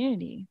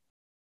community.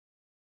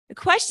 The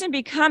question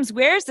becomes,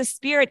 where is the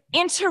Spirit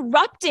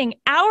interrupting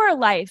our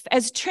life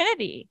as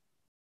Trinity,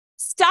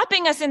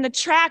 stopping us in the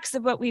tracks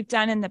of what we've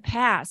done in the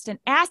past and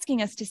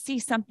asking us to see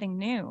something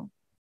new?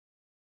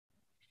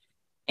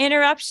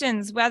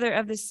 Interruptions, whether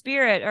of the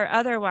Spirit or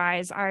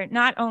otherwise, are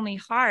not only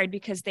hard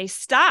because they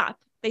stop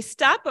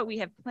what we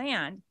have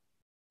planned.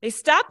 They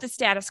stop the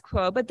status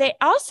quo, but they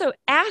also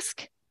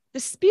ask the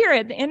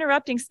spirit, the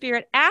interrupting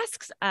spirit,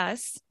 asks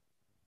us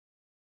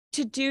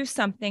to do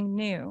something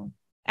new,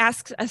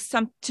 asks us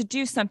to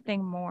do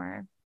something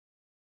more.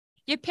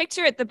 You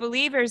picture it, the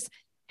believers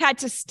had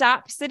to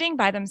stop sitting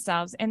by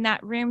themselves in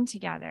that room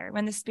together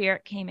when the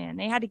Spirit came in.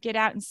 They had to get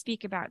out and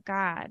speak about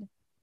God.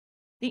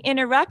 The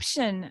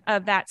interruption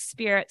of that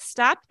Spirit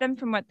stopped them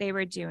from what they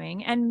were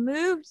doing and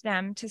moved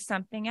them to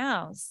something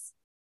else.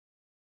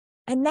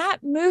 And that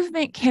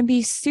movement can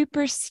be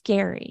super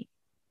scary.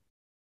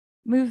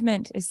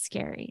 Movement is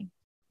scary.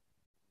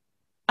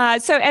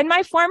 So in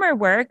my former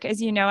work,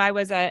 as you know, I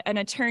was an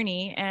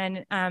attorney,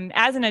 and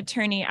as an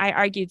attorney, I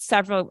argued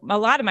a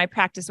lot of my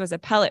practice was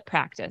appellate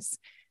practice.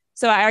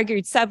 So I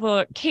argued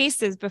several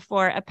cases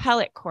before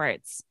appellate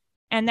courts,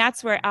 and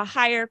that's where a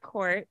higher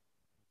court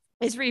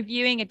is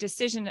reviewing a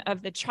decision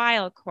of the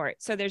trial court.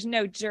 So there's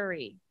no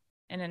jury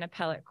in an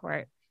appellate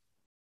court.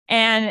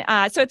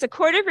 And so it's a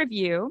court of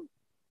review,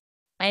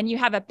 and you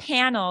have a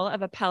panel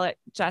of appellate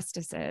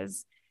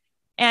justices.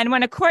 And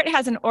when a court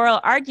has an oral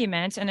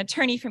argument, an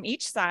attorney from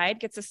each side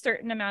gets a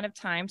certain amount of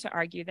time to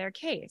argue their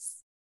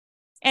case.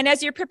 And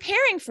as you're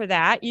preparing for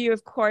that, you,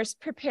 of course,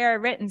 prepare a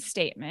written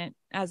statement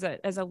as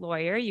a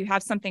lawyer. You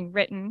have something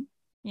written,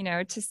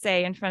 to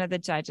say in front of the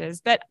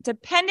judges. But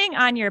depending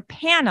on your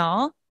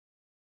panel,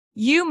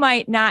 you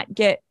might not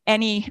get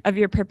any of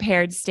your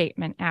prepared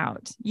statement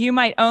out. You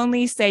might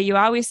only say, you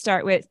always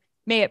start with,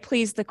 "May it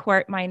please the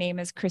court, my name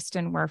is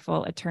Kristen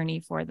Werfel, attorney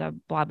for the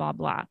blah, blah,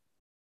 blah."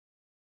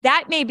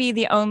 That may be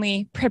the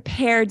only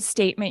prepared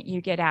statement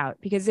you get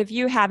out, because if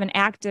you have an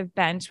active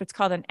bench, what's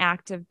called an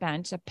active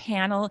bench, a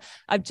panel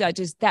of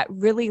judges that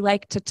really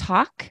like to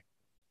talk,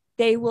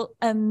 they will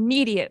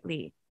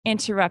immediately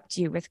interrupt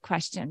you with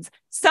questions.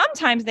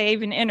 Sometimes they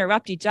even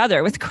interrupt each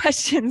other with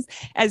questions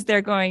as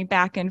they're going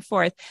back and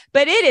forth.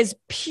 But it is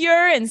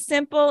pure and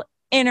simple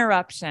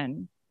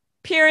interruption.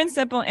 Pure and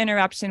simple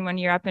interruption when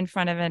you're up in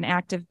front of an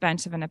active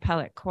bench of an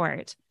appellate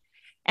court.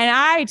 And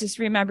I just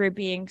remember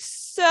being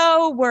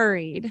so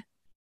worried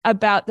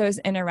about those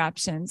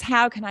interruptions.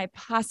 How can I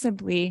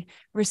possibly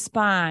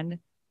respond?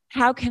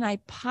 How can I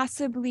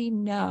possibly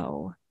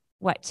know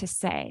what to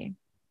say?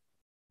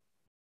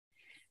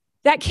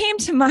 That came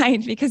to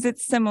mind because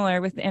it's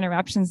similar with the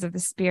interruptions of the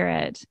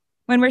Spirit.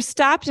 When we're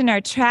stopped in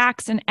our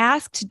tracks and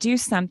asked to do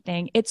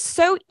something, it's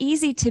so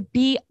easy to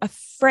be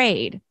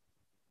afraid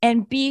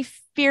and be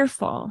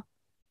fearful.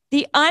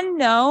 The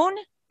unknown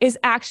is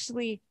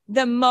actually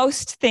the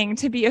most thing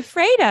to be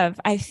afraid of,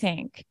 I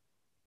think.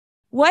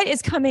 What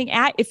is coming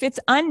if it's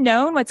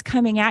unknown, what's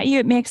coming at you,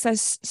 it makes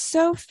us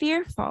so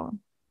fearful.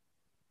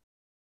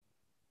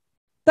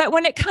 But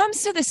when it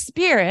comes to the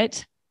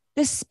Spirit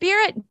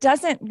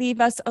doesn't leave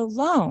us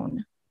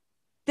alone.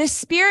 The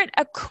Spirit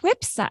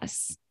equips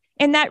us.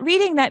 In that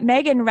reading that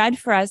Megan read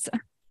for us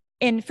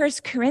in 1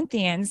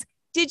 Corinthians,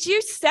 did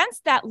you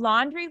sense that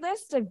laundry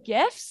list of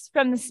gifts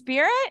from the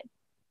Spirit?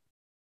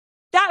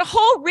 That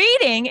whole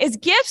reading is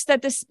gifts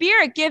that the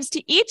Spirit gives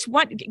to each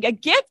one, a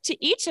gift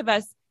to each of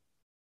us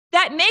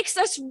that makes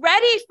us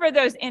ready for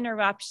those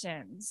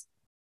interruptions.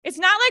 It's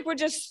not like we're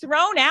just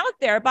thrown out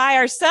there by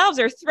ourselves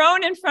or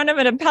thrown in front of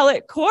an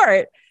appellate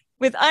court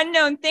with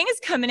unknown things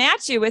coming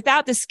at you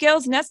without the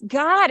skills necessary.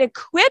 God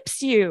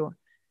equips you,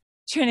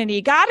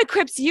 Trinity. God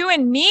equips you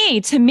and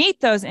me to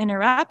meet those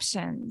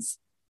interruptions,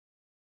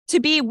 to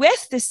be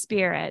with the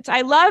Spirit.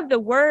 I love the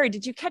word.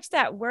 Did you catch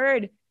that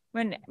word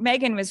when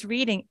Megan was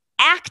reading?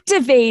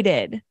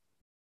 Activated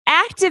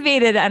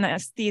on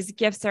us. These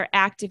gifts are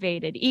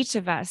activated, each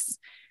of us,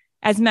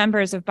 as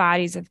members of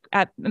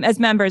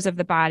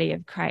the body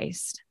of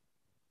Christ.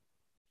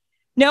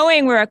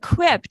 Knowing we're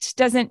equipped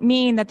doesn't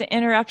mean that the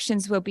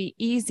interruptions will be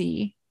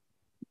easy.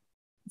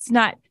 It's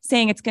not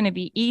saying it's going to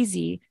be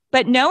easy,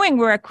 but knowing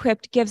we're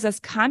equipped gives us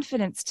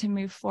confidence to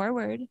move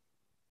forward,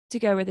 to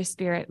go where the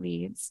Spirit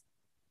leads.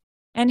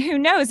 And who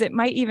knows, it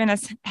might even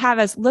have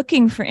us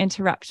looking for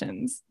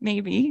interruptions,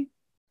 maybe,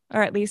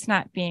 or at least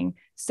not being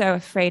so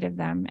afraid of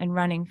them and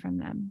running from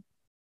them.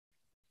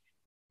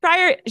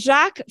 Friar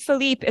Jacques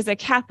Philippe is a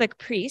Catholic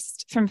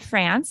priest from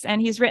France, and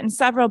he's written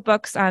several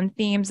books on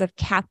themes of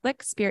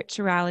Catholic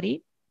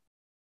spirituality.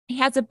 He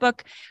has a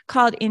book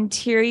called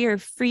Interior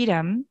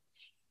Freedom.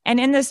 And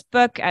in this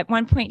book, at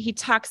one point, he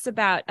talks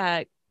about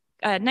a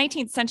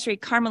 19th century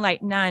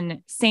Carmelite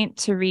nun, Saint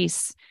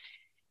Therese,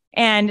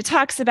 and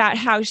talks about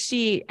how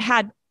she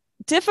had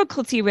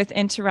difficulty with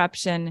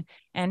interruption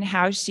and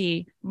how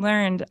she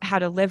learned how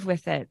to live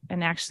with it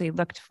and actually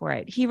looked for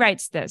it. He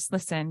writes this,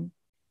 listen.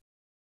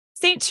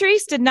 Saint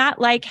Therese did not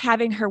like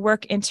having her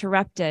work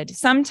interrupted.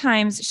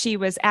 Sometimes she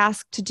was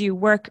asked to do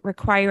work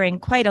requiring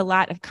quite a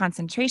lot of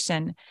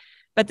concentration,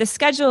 but the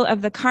schedule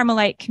of the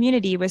Carmelite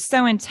community was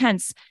so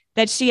intense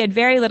that she had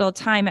very little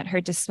time at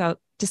her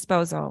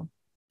disposal.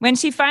 When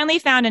she finally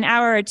found an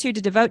hour or two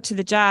to devote to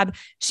the job,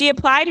 she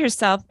applied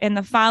herself in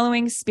the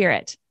following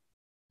spirit: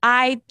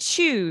 I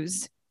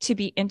choose to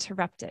be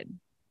interrupted.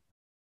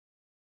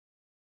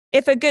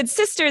 If a good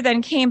sister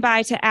then came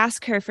by to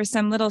ask her for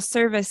some little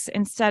service,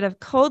 instead of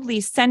coldly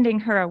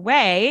sending her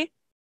away,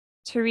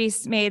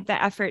 Therese made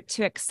the effort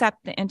to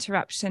accept the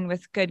interruption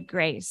with good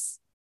grace.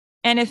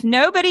 And if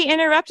nobody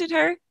interrupted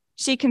her,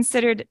 she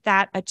considered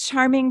that a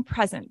charming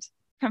present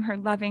from her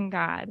loving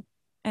God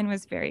and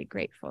was very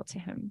grateful to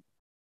him.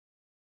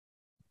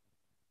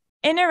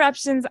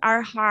 Interruptions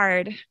are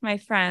hard, my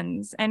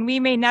friends, and we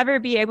may never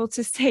be able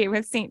to say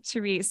with St.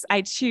 Therese,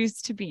 I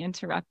choose to be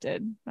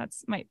interrupted. That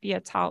might be a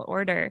tall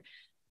order.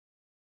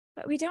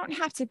 But we don't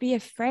have to be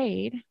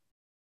afraid.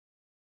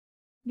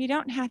 We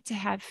don't have to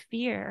have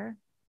fear.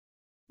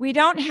 We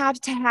don't have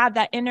to have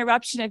that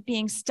interruption of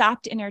being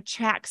stopped in our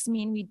tracks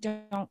mean we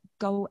don't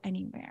go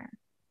anywhere.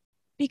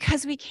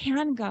 Because we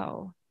can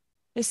go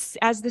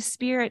as the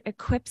Spirit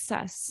equips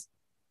us,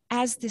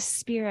 as the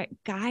Spirit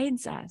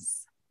guides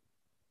us.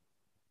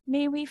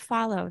 May we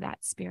follow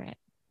that Spirit.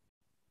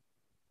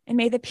 And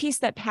may the peace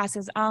that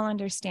passes all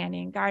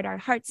understanding guard our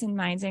hearts and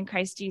minds in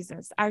Christ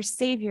Jesus, our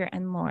Savior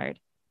and Lord.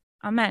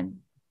 Amen.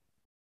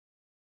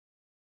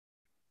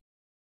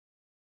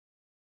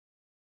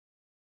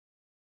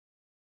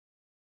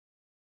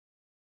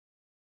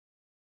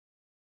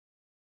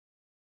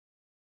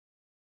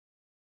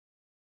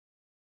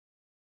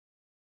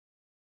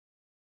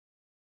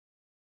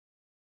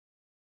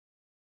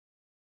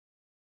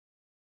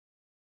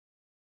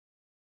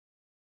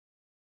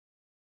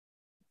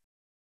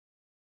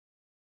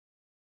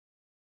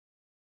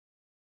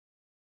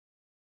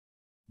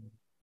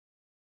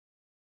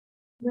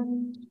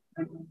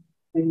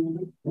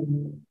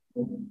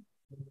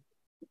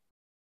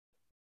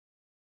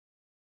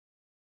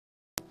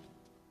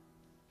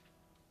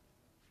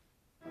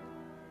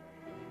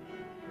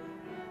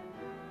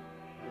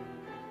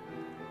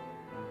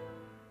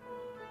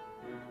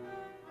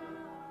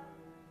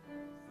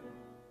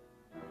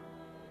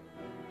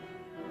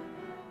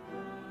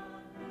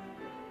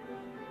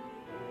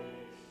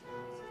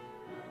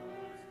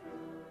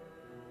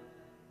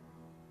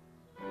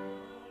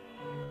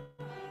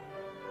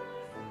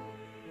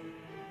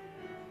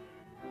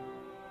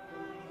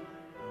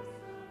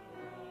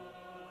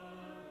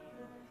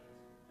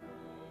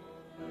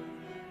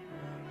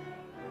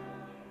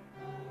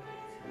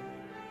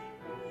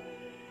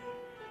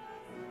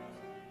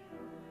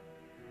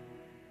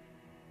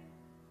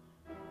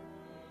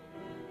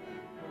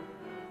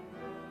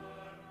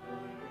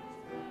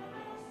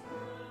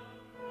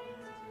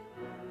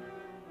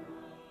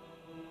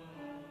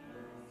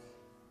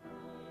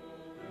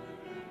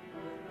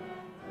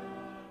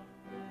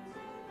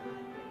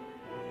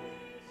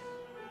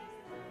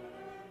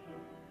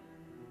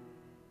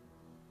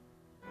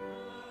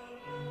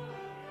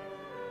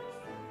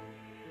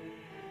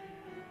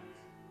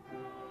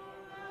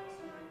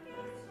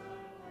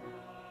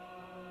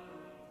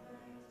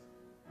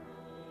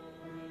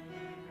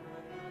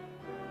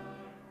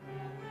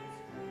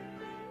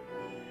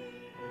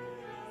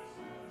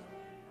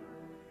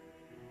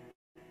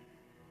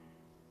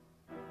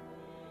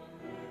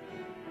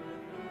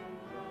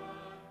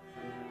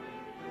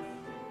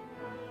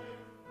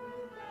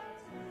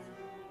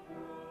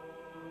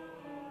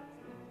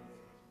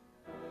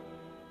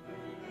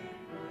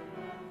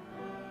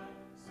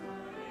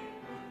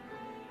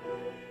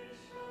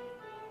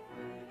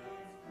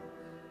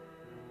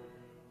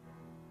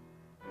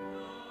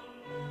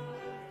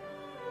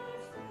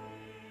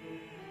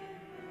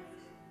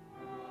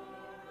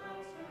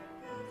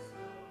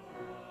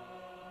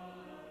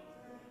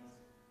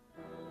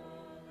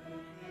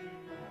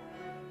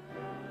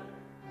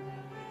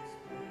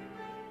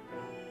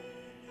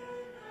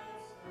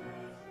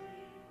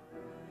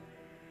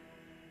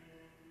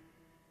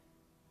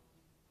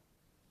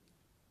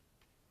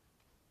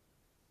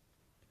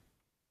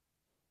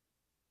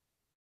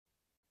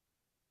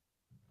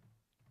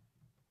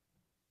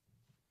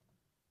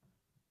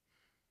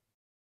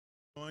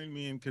 Join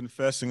me in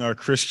confessing our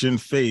Christian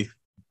faith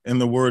in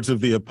the words of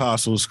the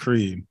Apostles'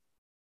 Creed.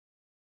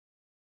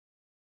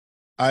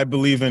 I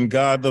believe in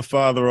God the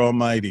Father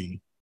Almighty,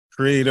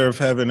 creator of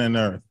heaven and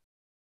earth.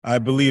 I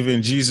believe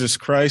in Jesus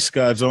Christ,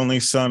 God's only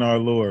Son, our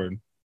Lord,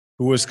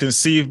 who was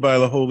conceived by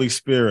the Holy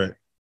Spirit,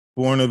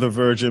 born of the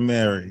Virgin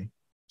Mary,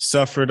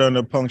 suffered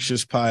under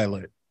Pontius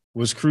Pilate,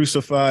 was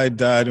crucified,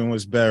 died, and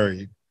was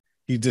buried.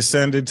 He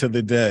descended to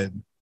the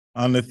dead.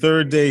 On the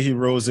third day he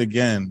rose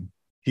again.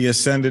 He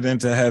ascended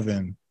into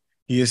heaven.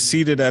 He is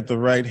seated at the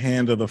right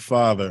hand of the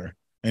Father,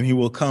 and he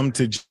will come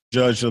to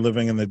judge the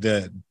living and the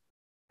dead.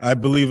 I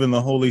believe in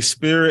the Holy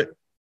Spirit,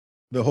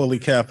 the Holy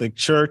Catholic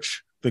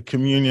Church, the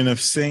communion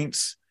of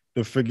saints,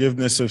 the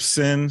forgiveness of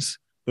sins,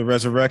 the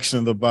resurrection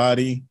of the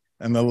body,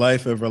 and the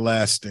life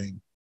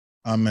everlasting.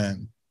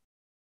 Amen.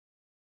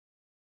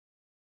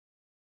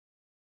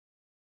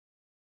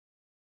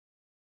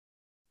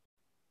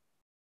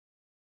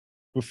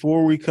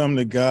 Before we come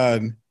to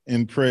God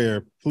in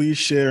prayer, please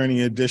share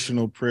any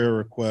additional prayer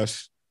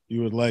requests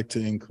you would like to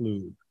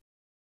include.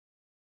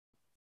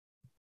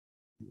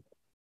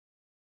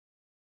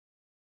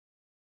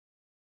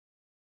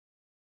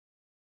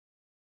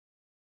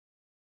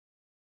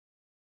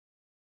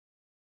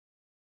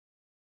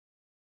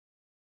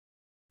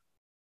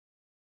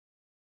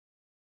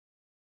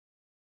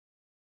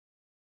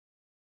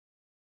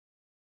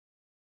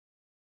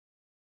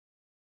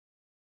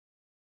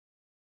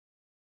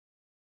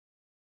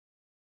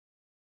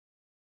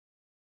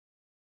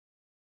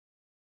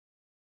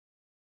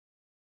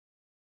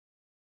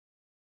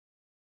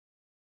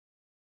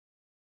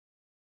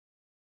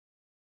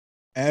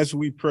 As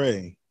we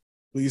pray,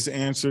 please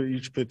answer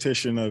each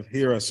petition of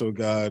 "Hear us, O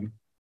God,"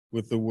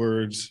 with the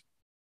words,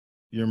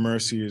 "Your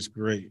mercy is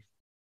great."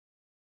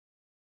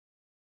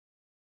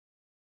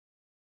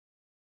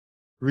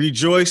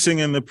 Rejoicing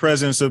in the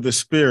presence of the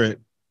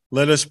Spirit,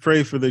 let us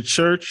pray for the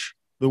church,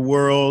 the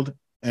world,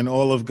 and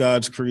all of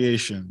God's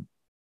creation.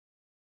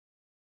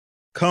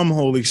 Come,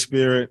 Holy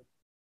Spirit,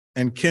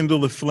 and kindle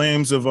the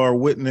flames of our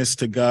witness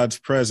to God's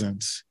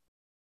presence.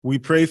 We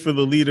pray for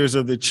the leaders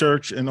of the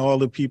church and all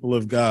the people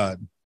of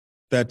God,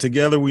 that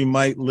together we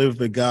might live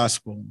the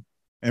gospel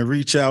and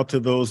reach out to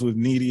those with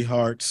needy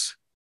hearts.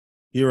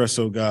 Hear us,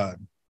 O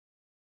God.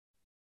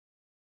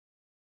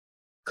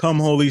 Come,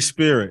 Holy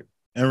Spirit,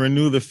 and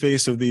renew the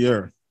face of the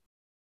earth.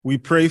 We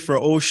pray for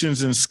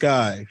oceans and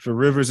sky, for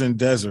rivers and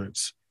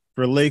deserts,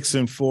 for lakes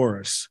and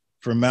forests,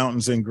 for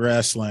mountains and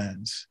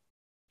grasslands.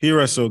 Hear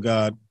us, O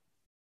God.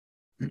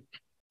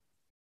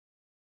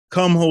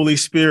 Come, Holy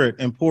Spirit,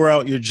 and pour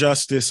out your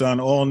justice on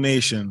all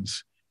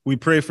nations. We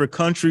pray for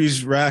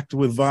countries racked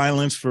with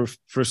violence,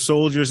 for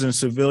soldiers and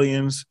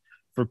civilians,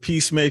 for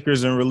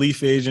peacemakers and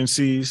relief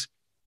agencies.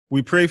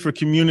 We pray for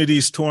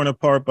communities torn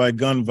apart by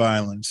gun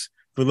violence,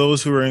 for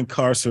those who are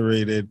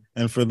incarcerated,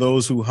 and for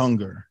those who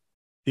hunger.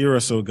 Hear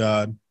us, O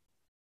God.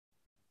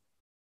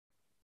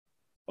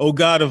 O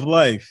God of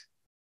life,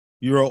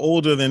 you are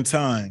older than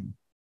time.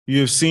 You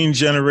have seen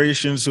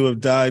generations who have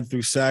died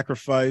through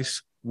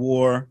sacrifice,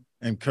 war,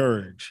 and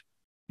courage.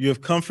 You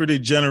have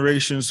comforted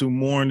generations who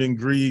mourned and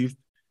grieved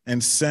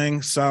and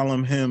sang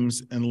solemn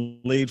hymns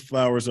and laid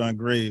flowers on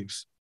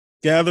graves.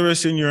 Gather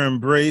us in your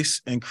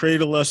embrace and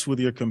cradle us with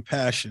your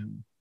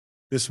compassion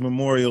this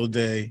Memorial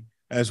Day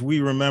as we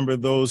remember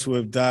those who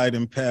have died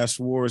in past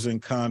wars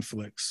and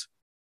conflicts.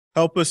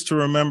 Help us to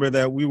remember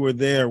that we were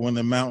there when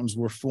the mountains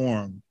were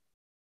formed.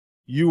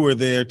 You were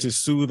there to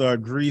soothe our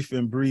grief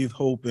and breathe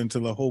hope into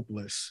the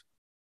hopeless.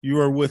 You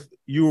are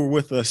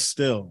with us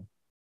still.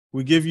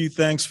 We give you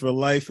thanks for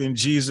life in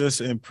Jesus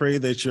and pray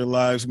that your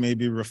lives may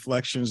be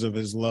reflections of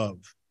his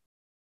love.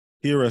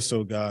 Hear us,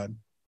 O God.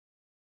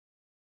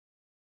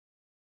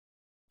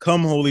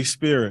 Come, Holy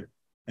Spirit,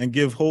 and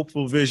give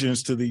hopeful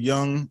visions to the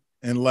young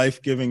and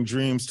life-giving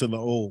dreams to the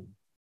old.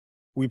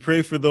 We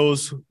pray for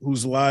those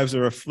whose lives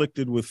are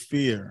afflicted with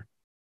fear,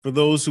 for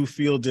those who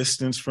feel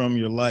distance from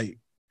your light,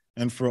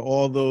 and for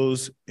all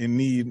those in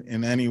need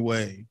in any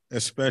way,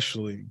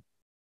 especially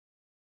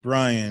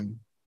Bryant,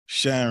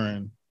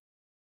 Sharon,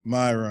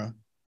 Myra,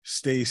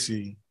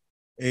 Stacy,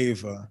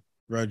 Ava,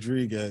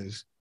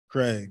 Rodriguez,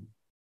 Craig,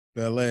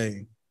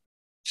 Ballet,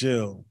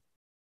 Jill,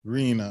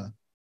 Rena,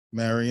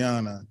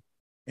 Mariana,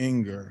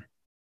 Inger,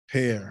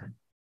 Pear,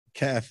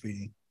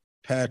 Kathy,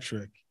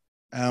 Patrick,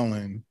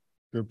 Alan,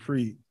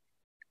 Gurpreet,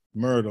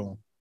 Myrtle,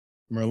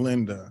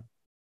 Merlinda,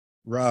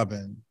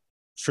 Robin,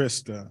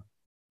 Trista,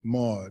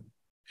 Maud,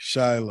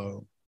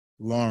 Shiloh,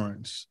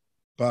 Lawrence,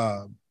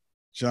 Bob,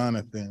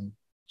 Jonathan,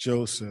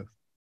 Joseph,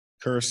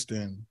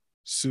 Kirsten,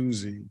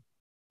 Susie,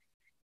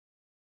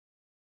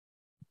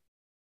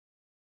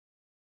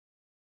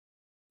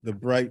 the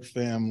Bright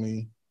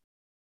family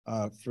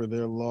for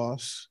their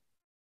loss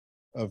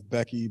of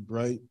Becky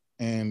Bright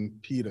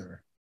and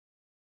Peter,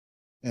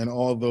 and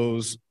all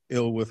those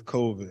ill with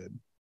COVID.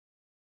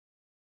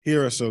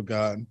 Hear us, O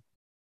God.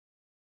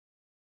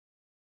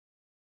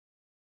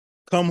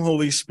 Come,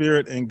 Holy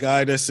Spirit, and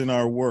guide us in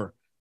our work.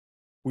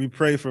 We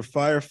pray for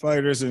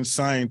firefighters and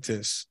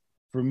scientists,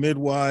 for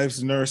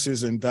midwives,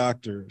 nurses, and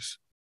doctors,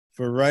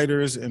 for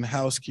writers and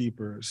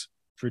housekeepers,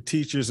 for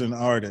teachers and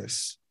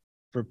artists,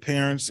 for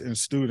parents and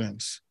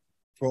students,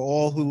 for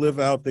all who live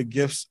out the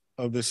gifts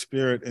of the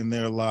Spirit in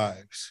their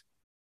lives.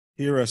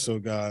 Hear us, O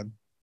God.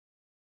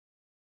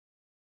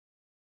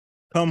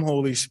 Come,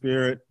 Holy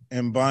Spirit,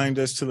 and bind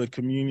us to the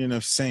communion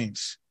of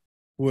saints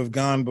who have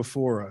gone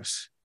before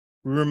us.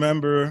 We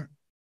remember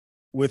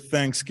with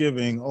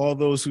thanksgiving all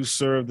those who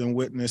served and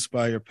witnessed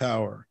by your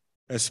power,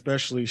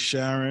 especially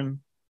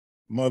Sharon,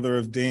 mother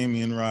of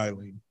Damian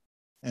Riley,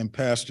 and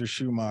Pastor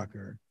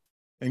Schumacher.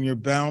 In your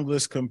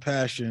boundless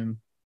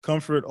compassion,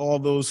 comfort all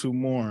those who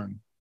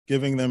mourn,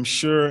 giving them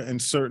sure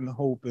and certain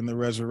hope in the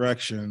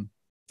resurrection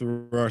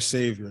through our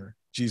Savior,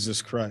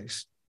 Jesus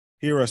Christ.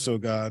 Hear us, O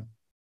God.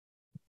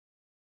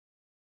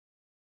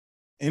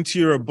 Into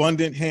your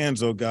abundant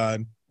hands, O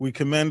God, we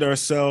commend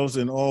ourselves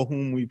and all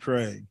whom we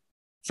pray,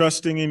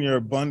 trusting in your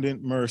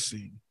abundant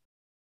mercy.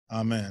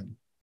 Amen.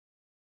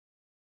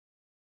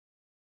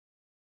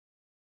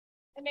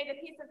 And may the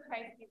peace of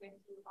Christ be with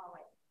you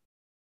always.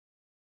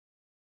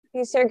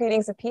 Please share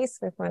greetings of peace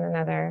with one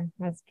another.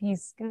 God's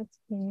peace, God's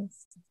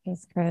peace,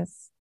 peace,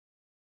 Chris.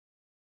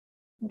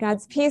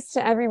 God's peace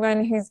to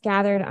everyone who's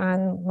gathered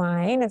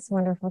online. It's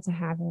wonderful to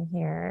have you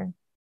here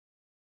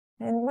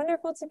and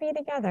wonderful to be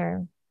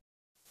together.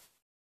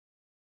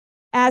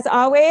 As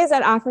always,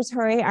 at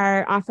offertory,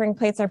 our offering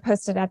plates are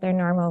posted at their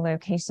normal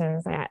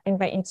locations. I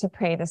invite you to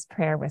pray this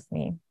prayer with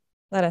me.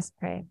 Let us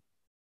pray.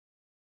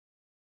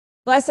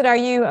 Blessed are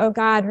you, O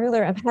God,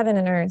 ruler of heaven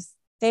and earth.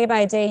 Day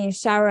by day, you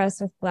shower us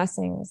with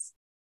blessings.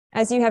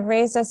 As you have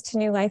raised us to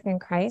new life in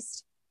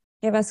Christ,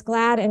 Give us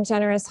glad and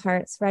generous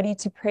hearts ready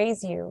to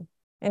praise you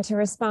and to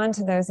respond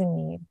to those in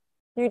need.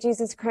 Through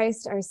Jesus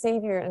Christ, our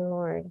Savior and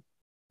Lord.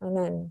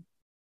 Amen.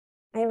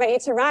 I invite you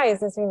to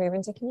rise as we move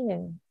into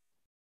communion.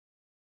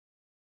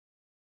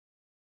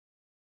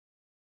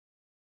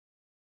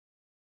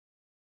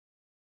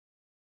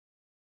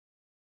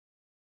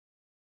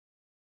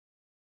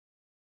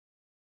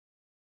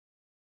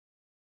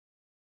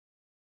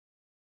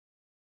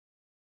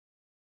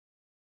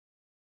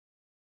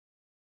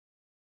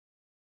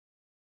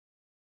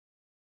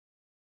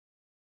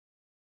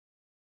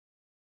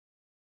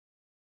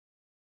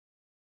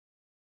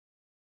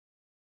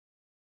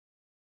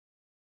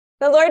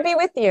 The Lord be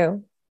with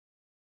you.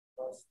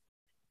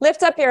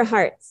 Lift up your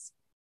hearts.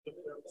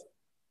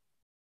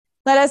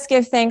 Let us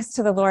give thanks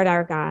to the Lord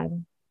our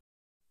God.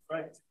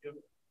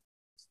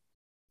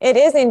 It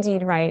is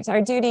indeed right,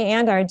 our duty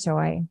and our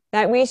joy,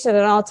 that we should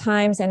at all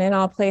times and in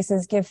all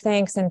places give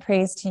thanks and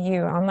praise to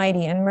you,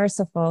 Almighty and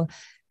merciful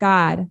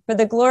God, for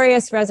the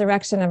glorious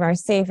resurrection of our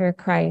Savior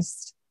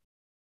Christ,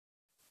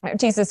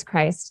 Jesus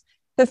Christ.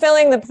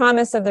 Fulfilling the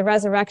promise of the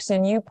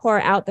resurrection, you pour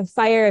out the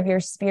fire of your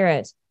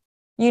Spirit,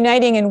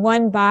 uniting in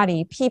one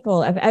body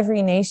people of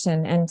every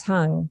nation and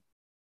tongue.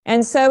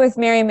 And so with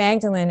Mary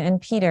Magdalene and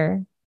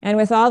Peter, and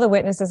with all the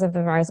witnesses of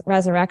the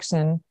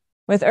resurrection,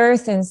 with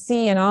earth and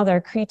sea and all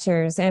their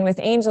creatures, and with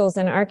angels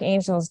and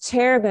archangels,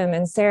 cherubim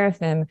and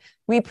seraphim,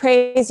 we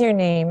praise your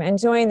name and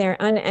join their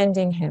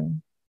unending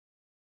hymn.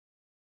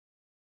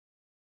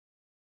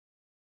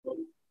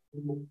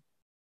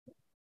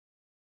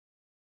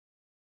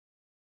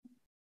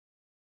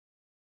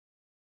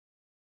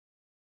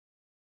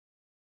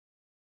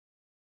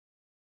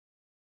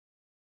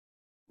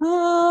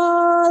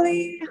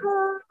 Holy,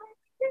 holy.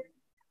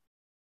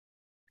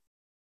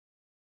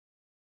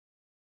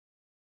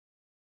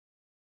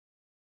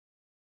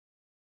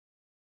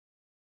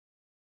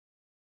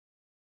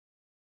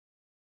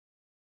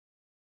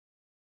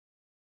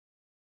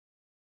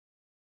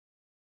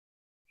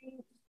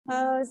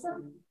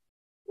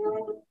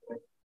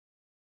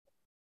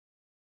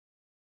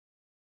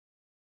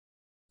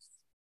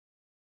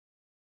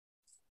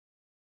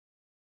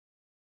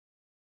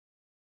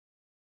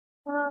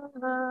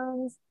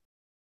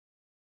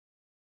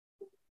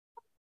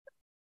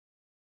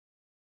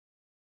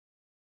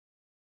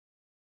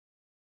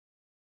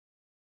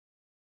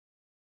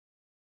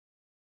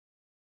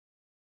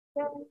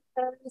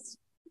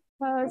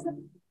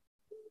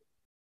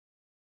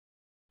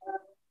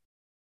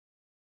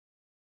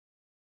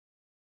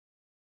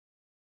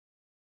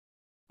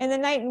 In the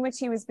night in which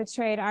he was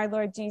betrayed, our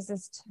Lord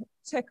Jesus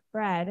took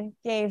bread,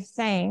 gave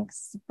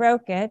thanks,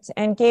 broke it,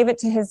 and gave it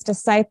to his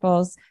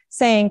disciples,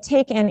 saying,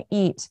 "Take and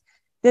eat.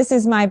 This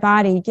is my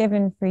body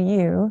given for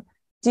you.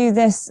 Do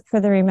this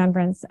for the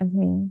remembrance of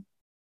me."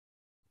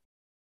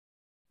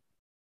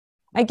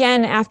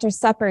 Again, after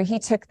supper, he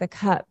took the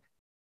cup,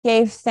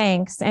 gave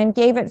thanks, and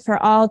gave it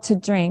for all to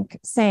drink,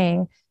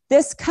 saying,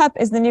 "This cup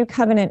is the new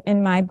covenant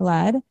in my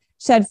blood,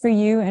 shed for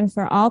you and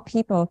for all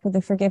people for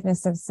the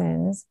forgiveness of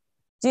sins.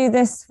 Do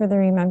this for the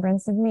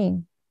remembrance of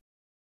me."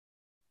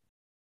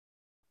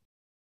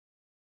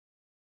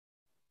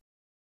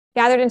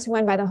 Gathered into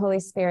one by the Holy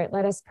Spirit,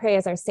 let us pray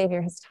as our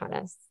Savior has taught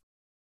us.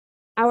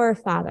 Our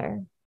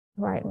Father,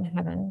 who art in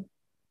heaven,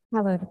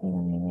 hallowed be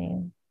thy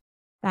name.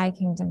 Thy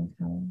kingdom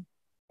come,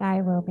 thy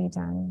will be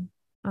done,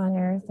 on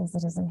earth as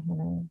it is in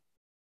heaven.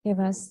 Give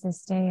us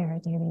this day our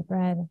daily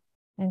bread,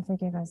 and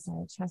forgive us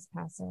our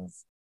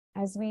trespasses,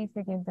 as we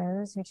forgive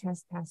those who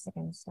trespass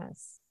against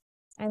us.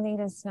 And lead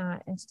us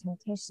not into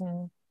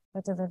temptation,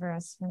 but deliver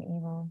us from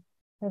evil.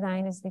 For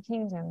thine is the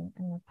kingdom,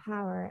 and the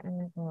power, and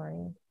the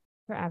glory,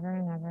 forever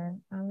and ever.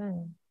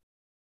 Amen.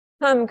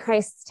 Come,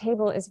 Christ's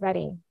table is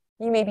ready.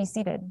 You may be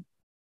seated.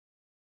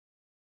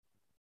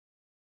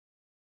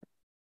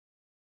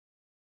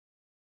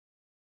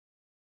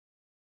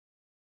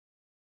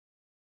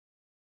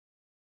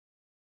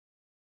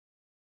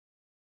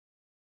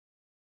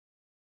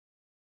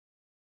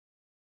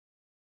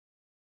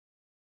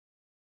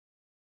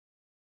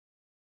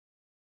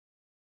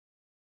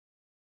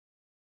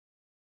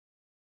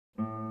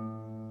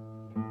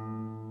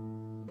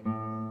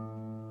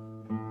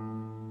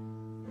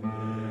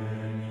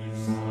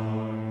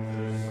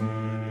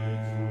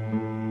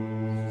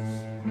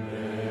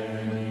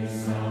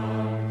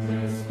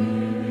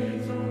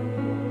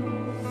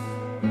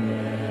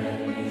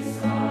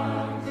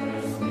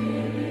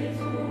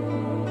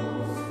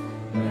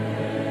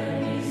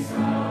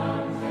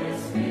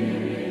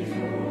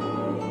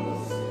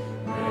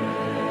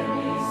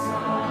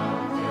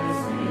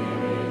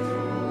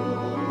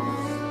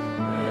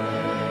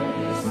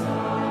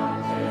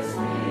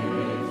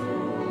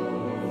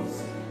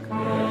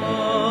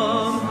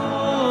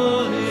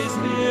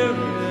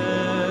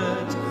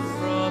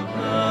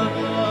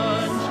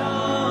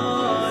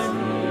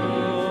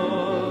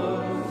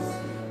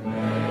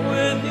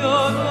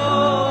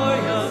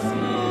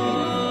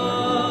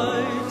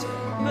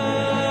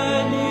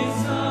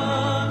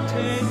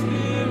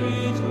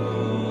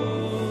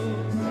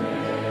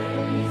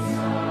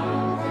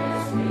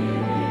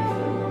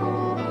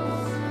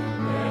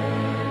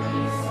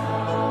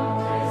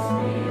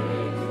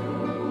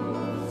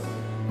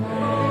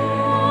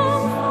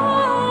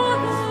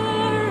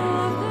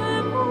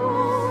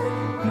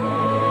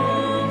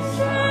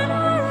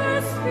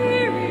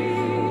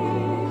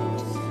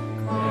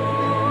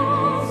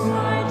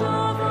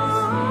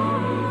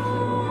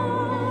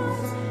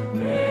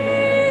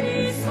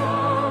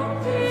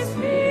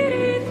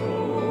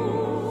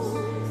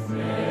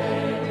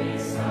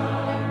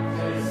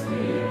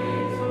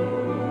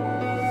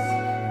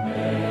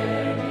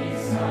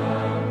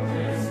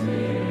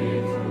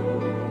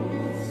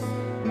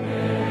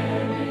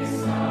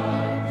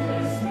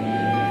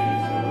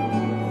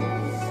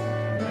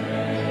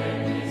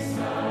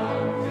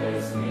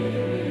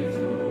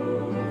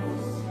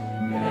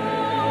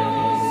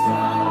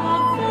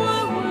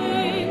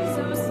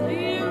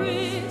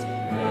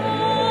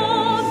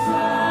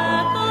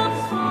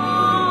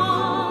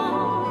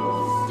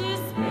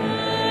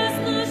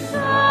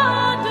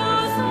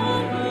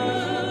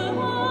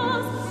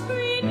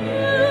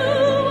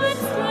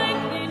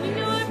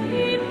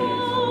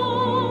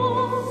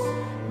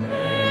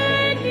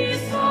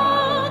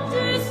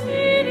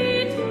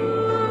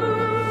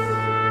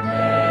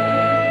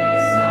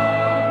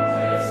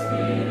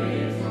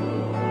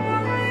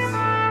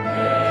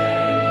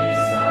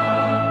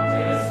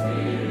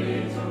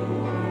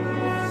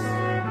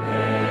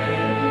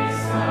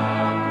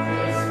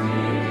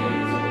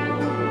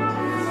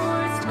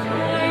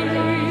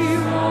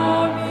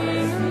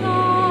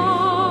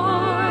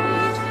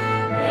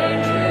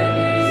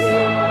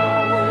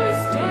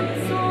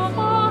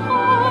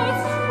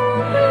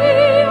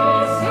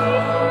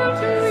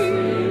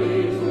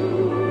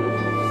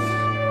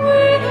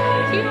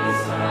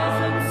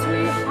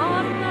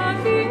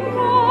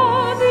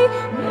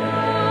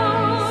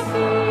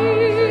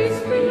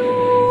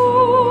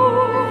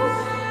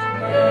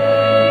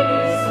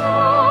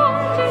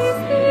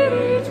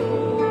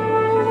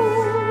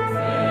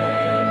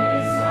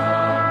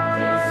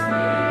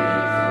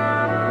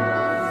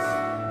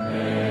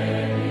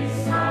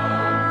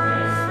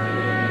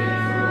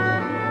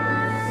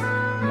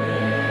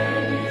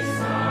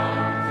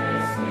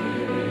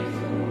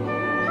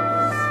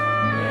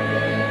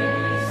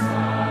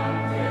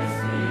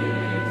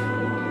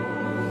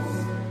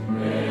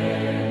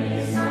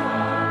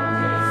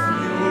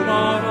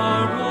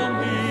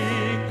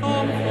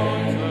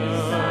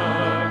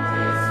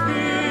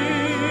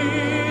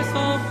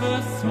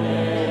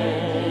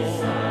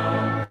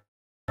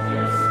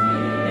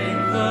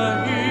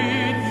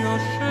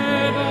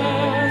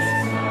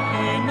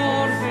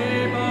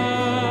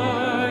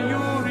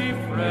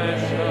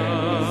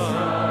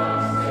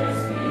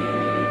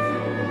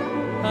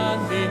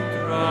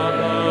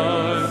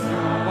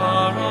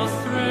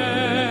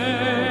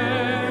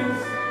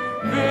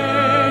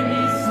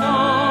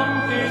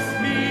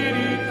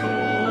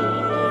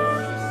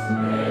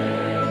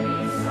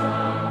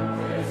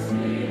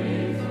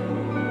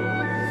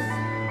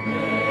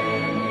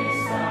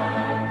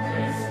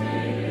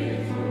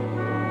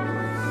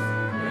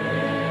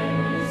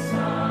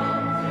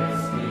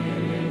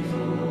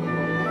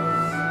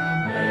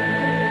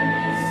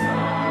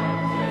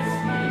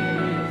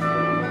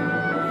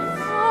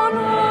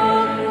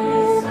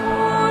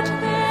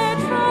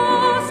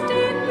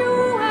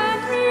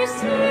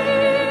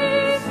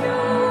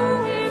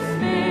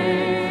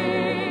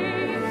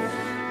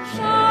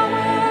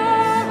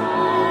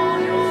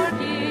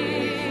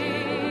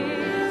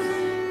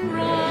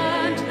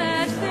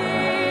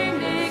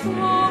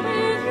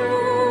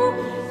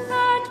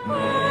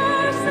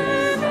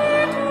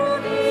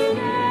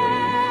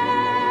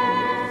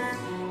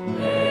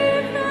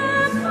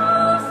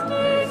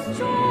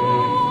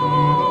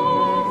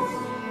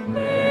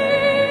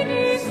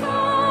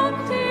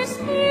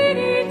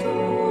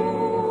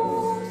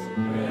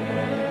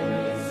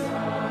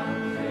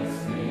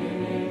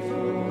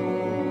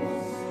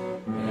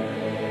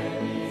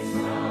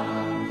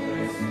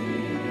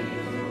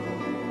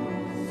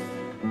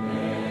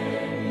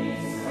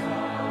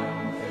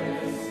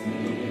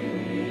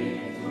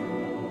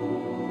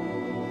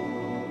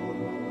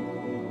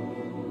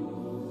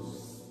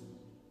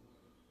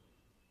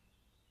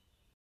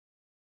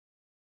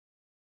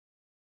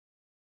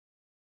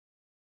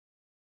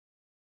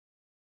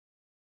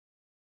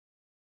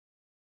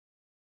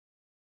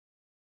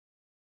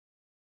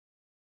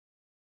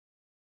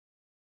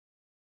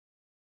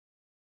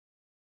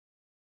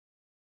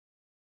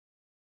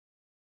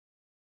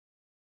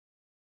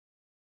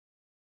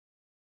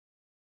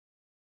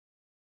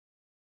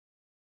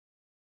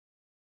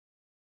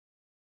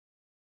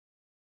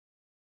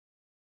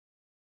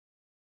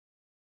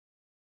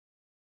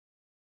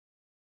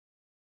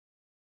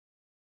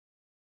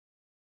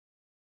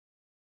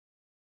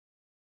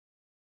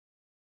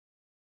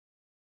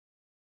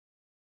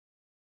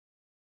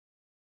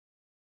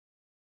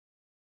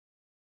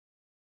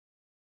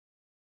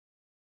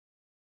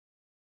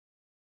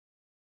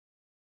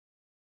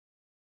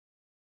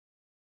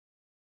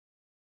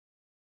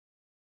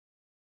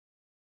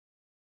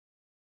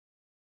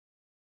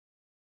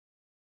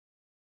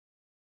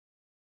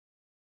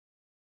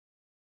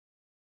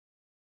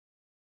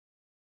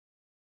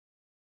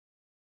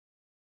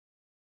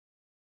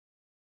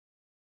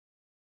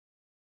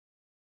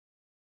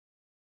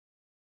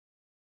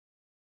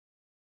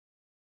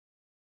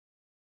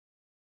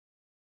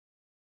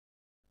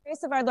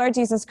 Grace of our Lord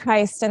Jesus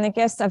Christ and the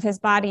gifts of his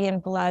body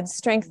and blood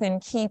strengthen,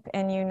 keep,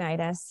 and unite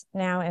us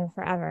now and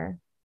forever.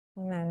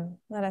 Amen.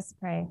 Let us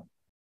pray.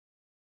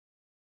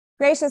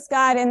 Gracious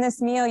God, in this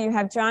meal you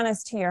have drawn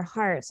us to your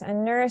heart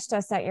and nourished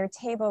us at your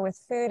table with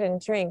food and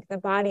drink, the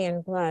body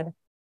and blood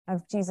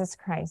of Jesus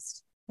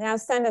Christ. Now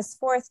send us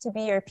forth to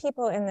be your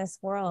people in this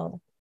world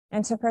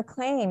and to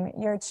proclaim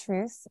your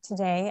truth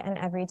today and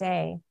every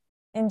day.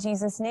 In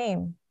Jesus'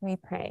 name we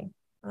pray.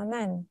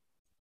 Amen.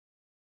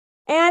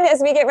 And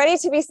as we get ready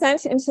to be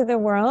sent into the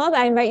world,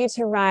 I invite you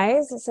to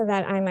rise so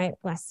that I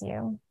might bless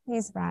you.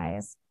 Please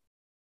rise.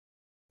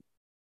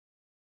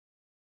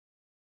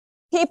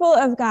 People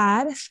of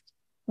God,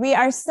 we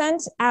are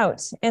sent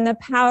out in the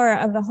power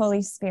of the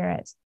Holy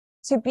Spirit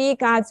to be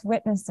God's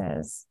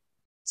witnesses,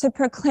 to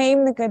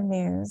proclaim the good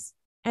news,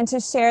 and to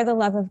share the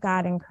love of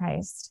God in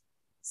Christ.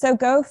 So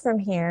go from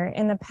here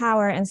in the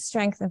power and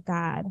strength of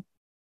God.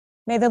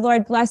 May the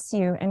Lord bless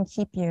you and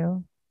keep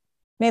you.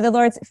 May the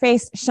Lord's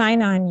face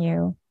shine on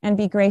you and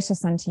be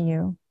gracious unto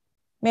you.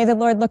 May the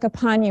Lord look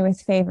upon you with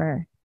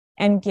favor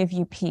and give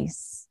you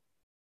peace.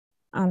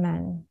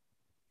 Amen.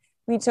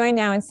 We join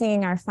now in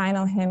singing our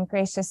final hymn,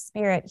 Gracious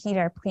Spirit, Heed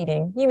Our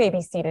Pleading. You may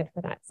be seated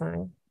for that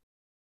song.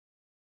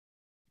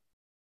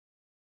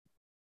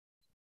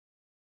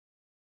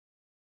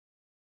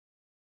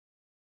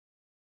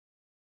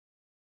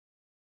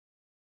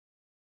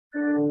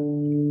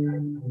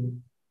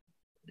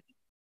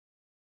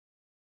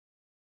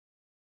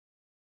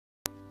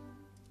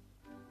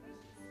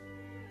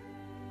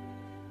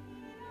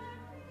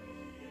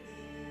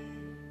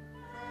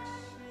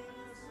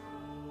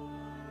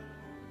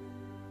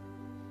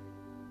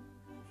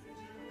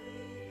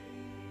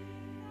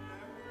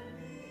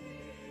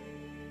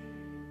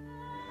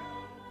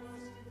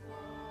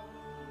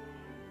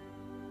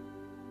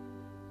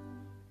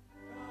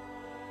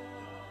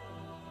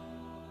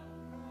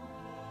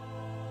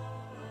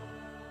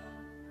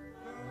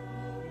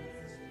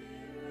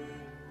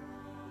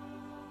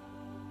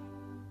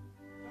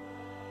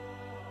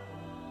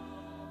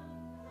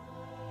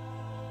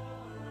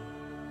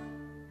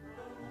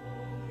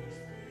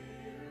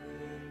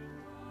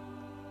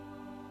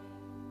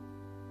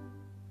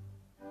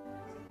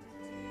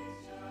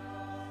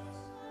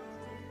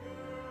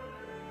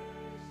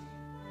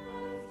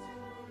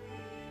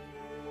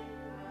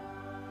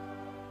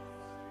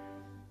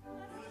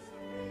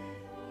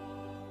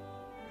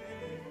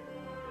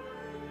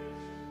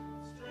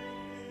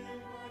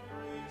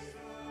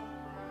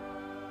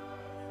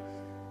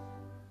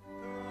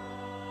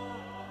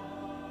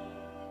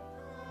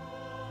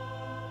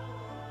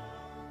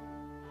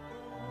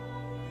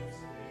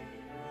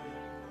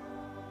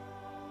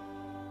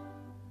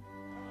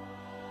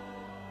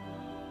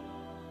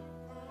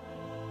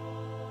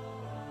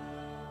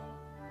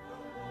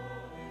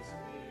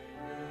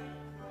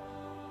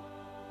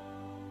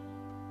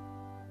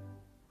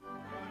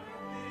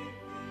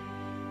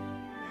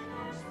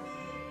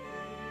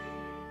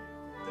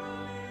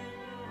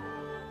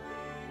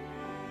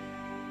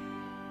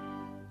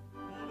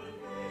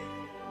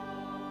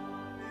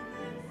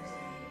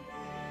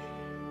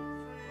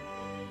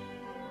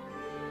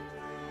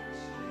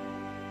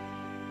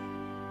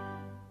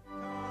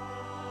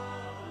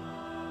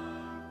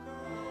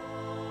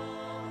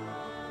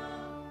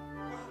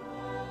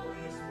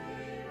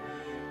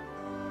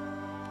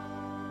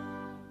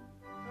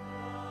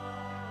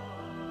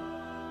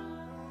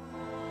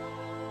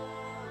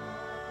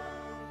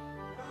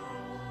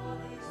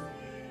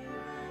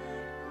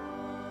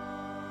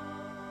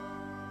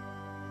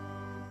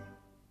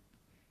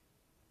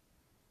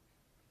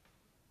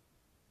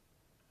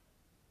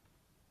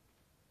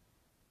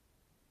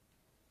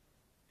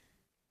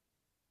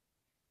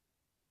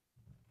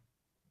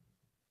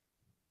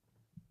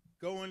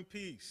 Go in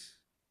peace.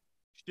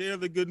 Share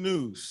the good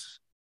news.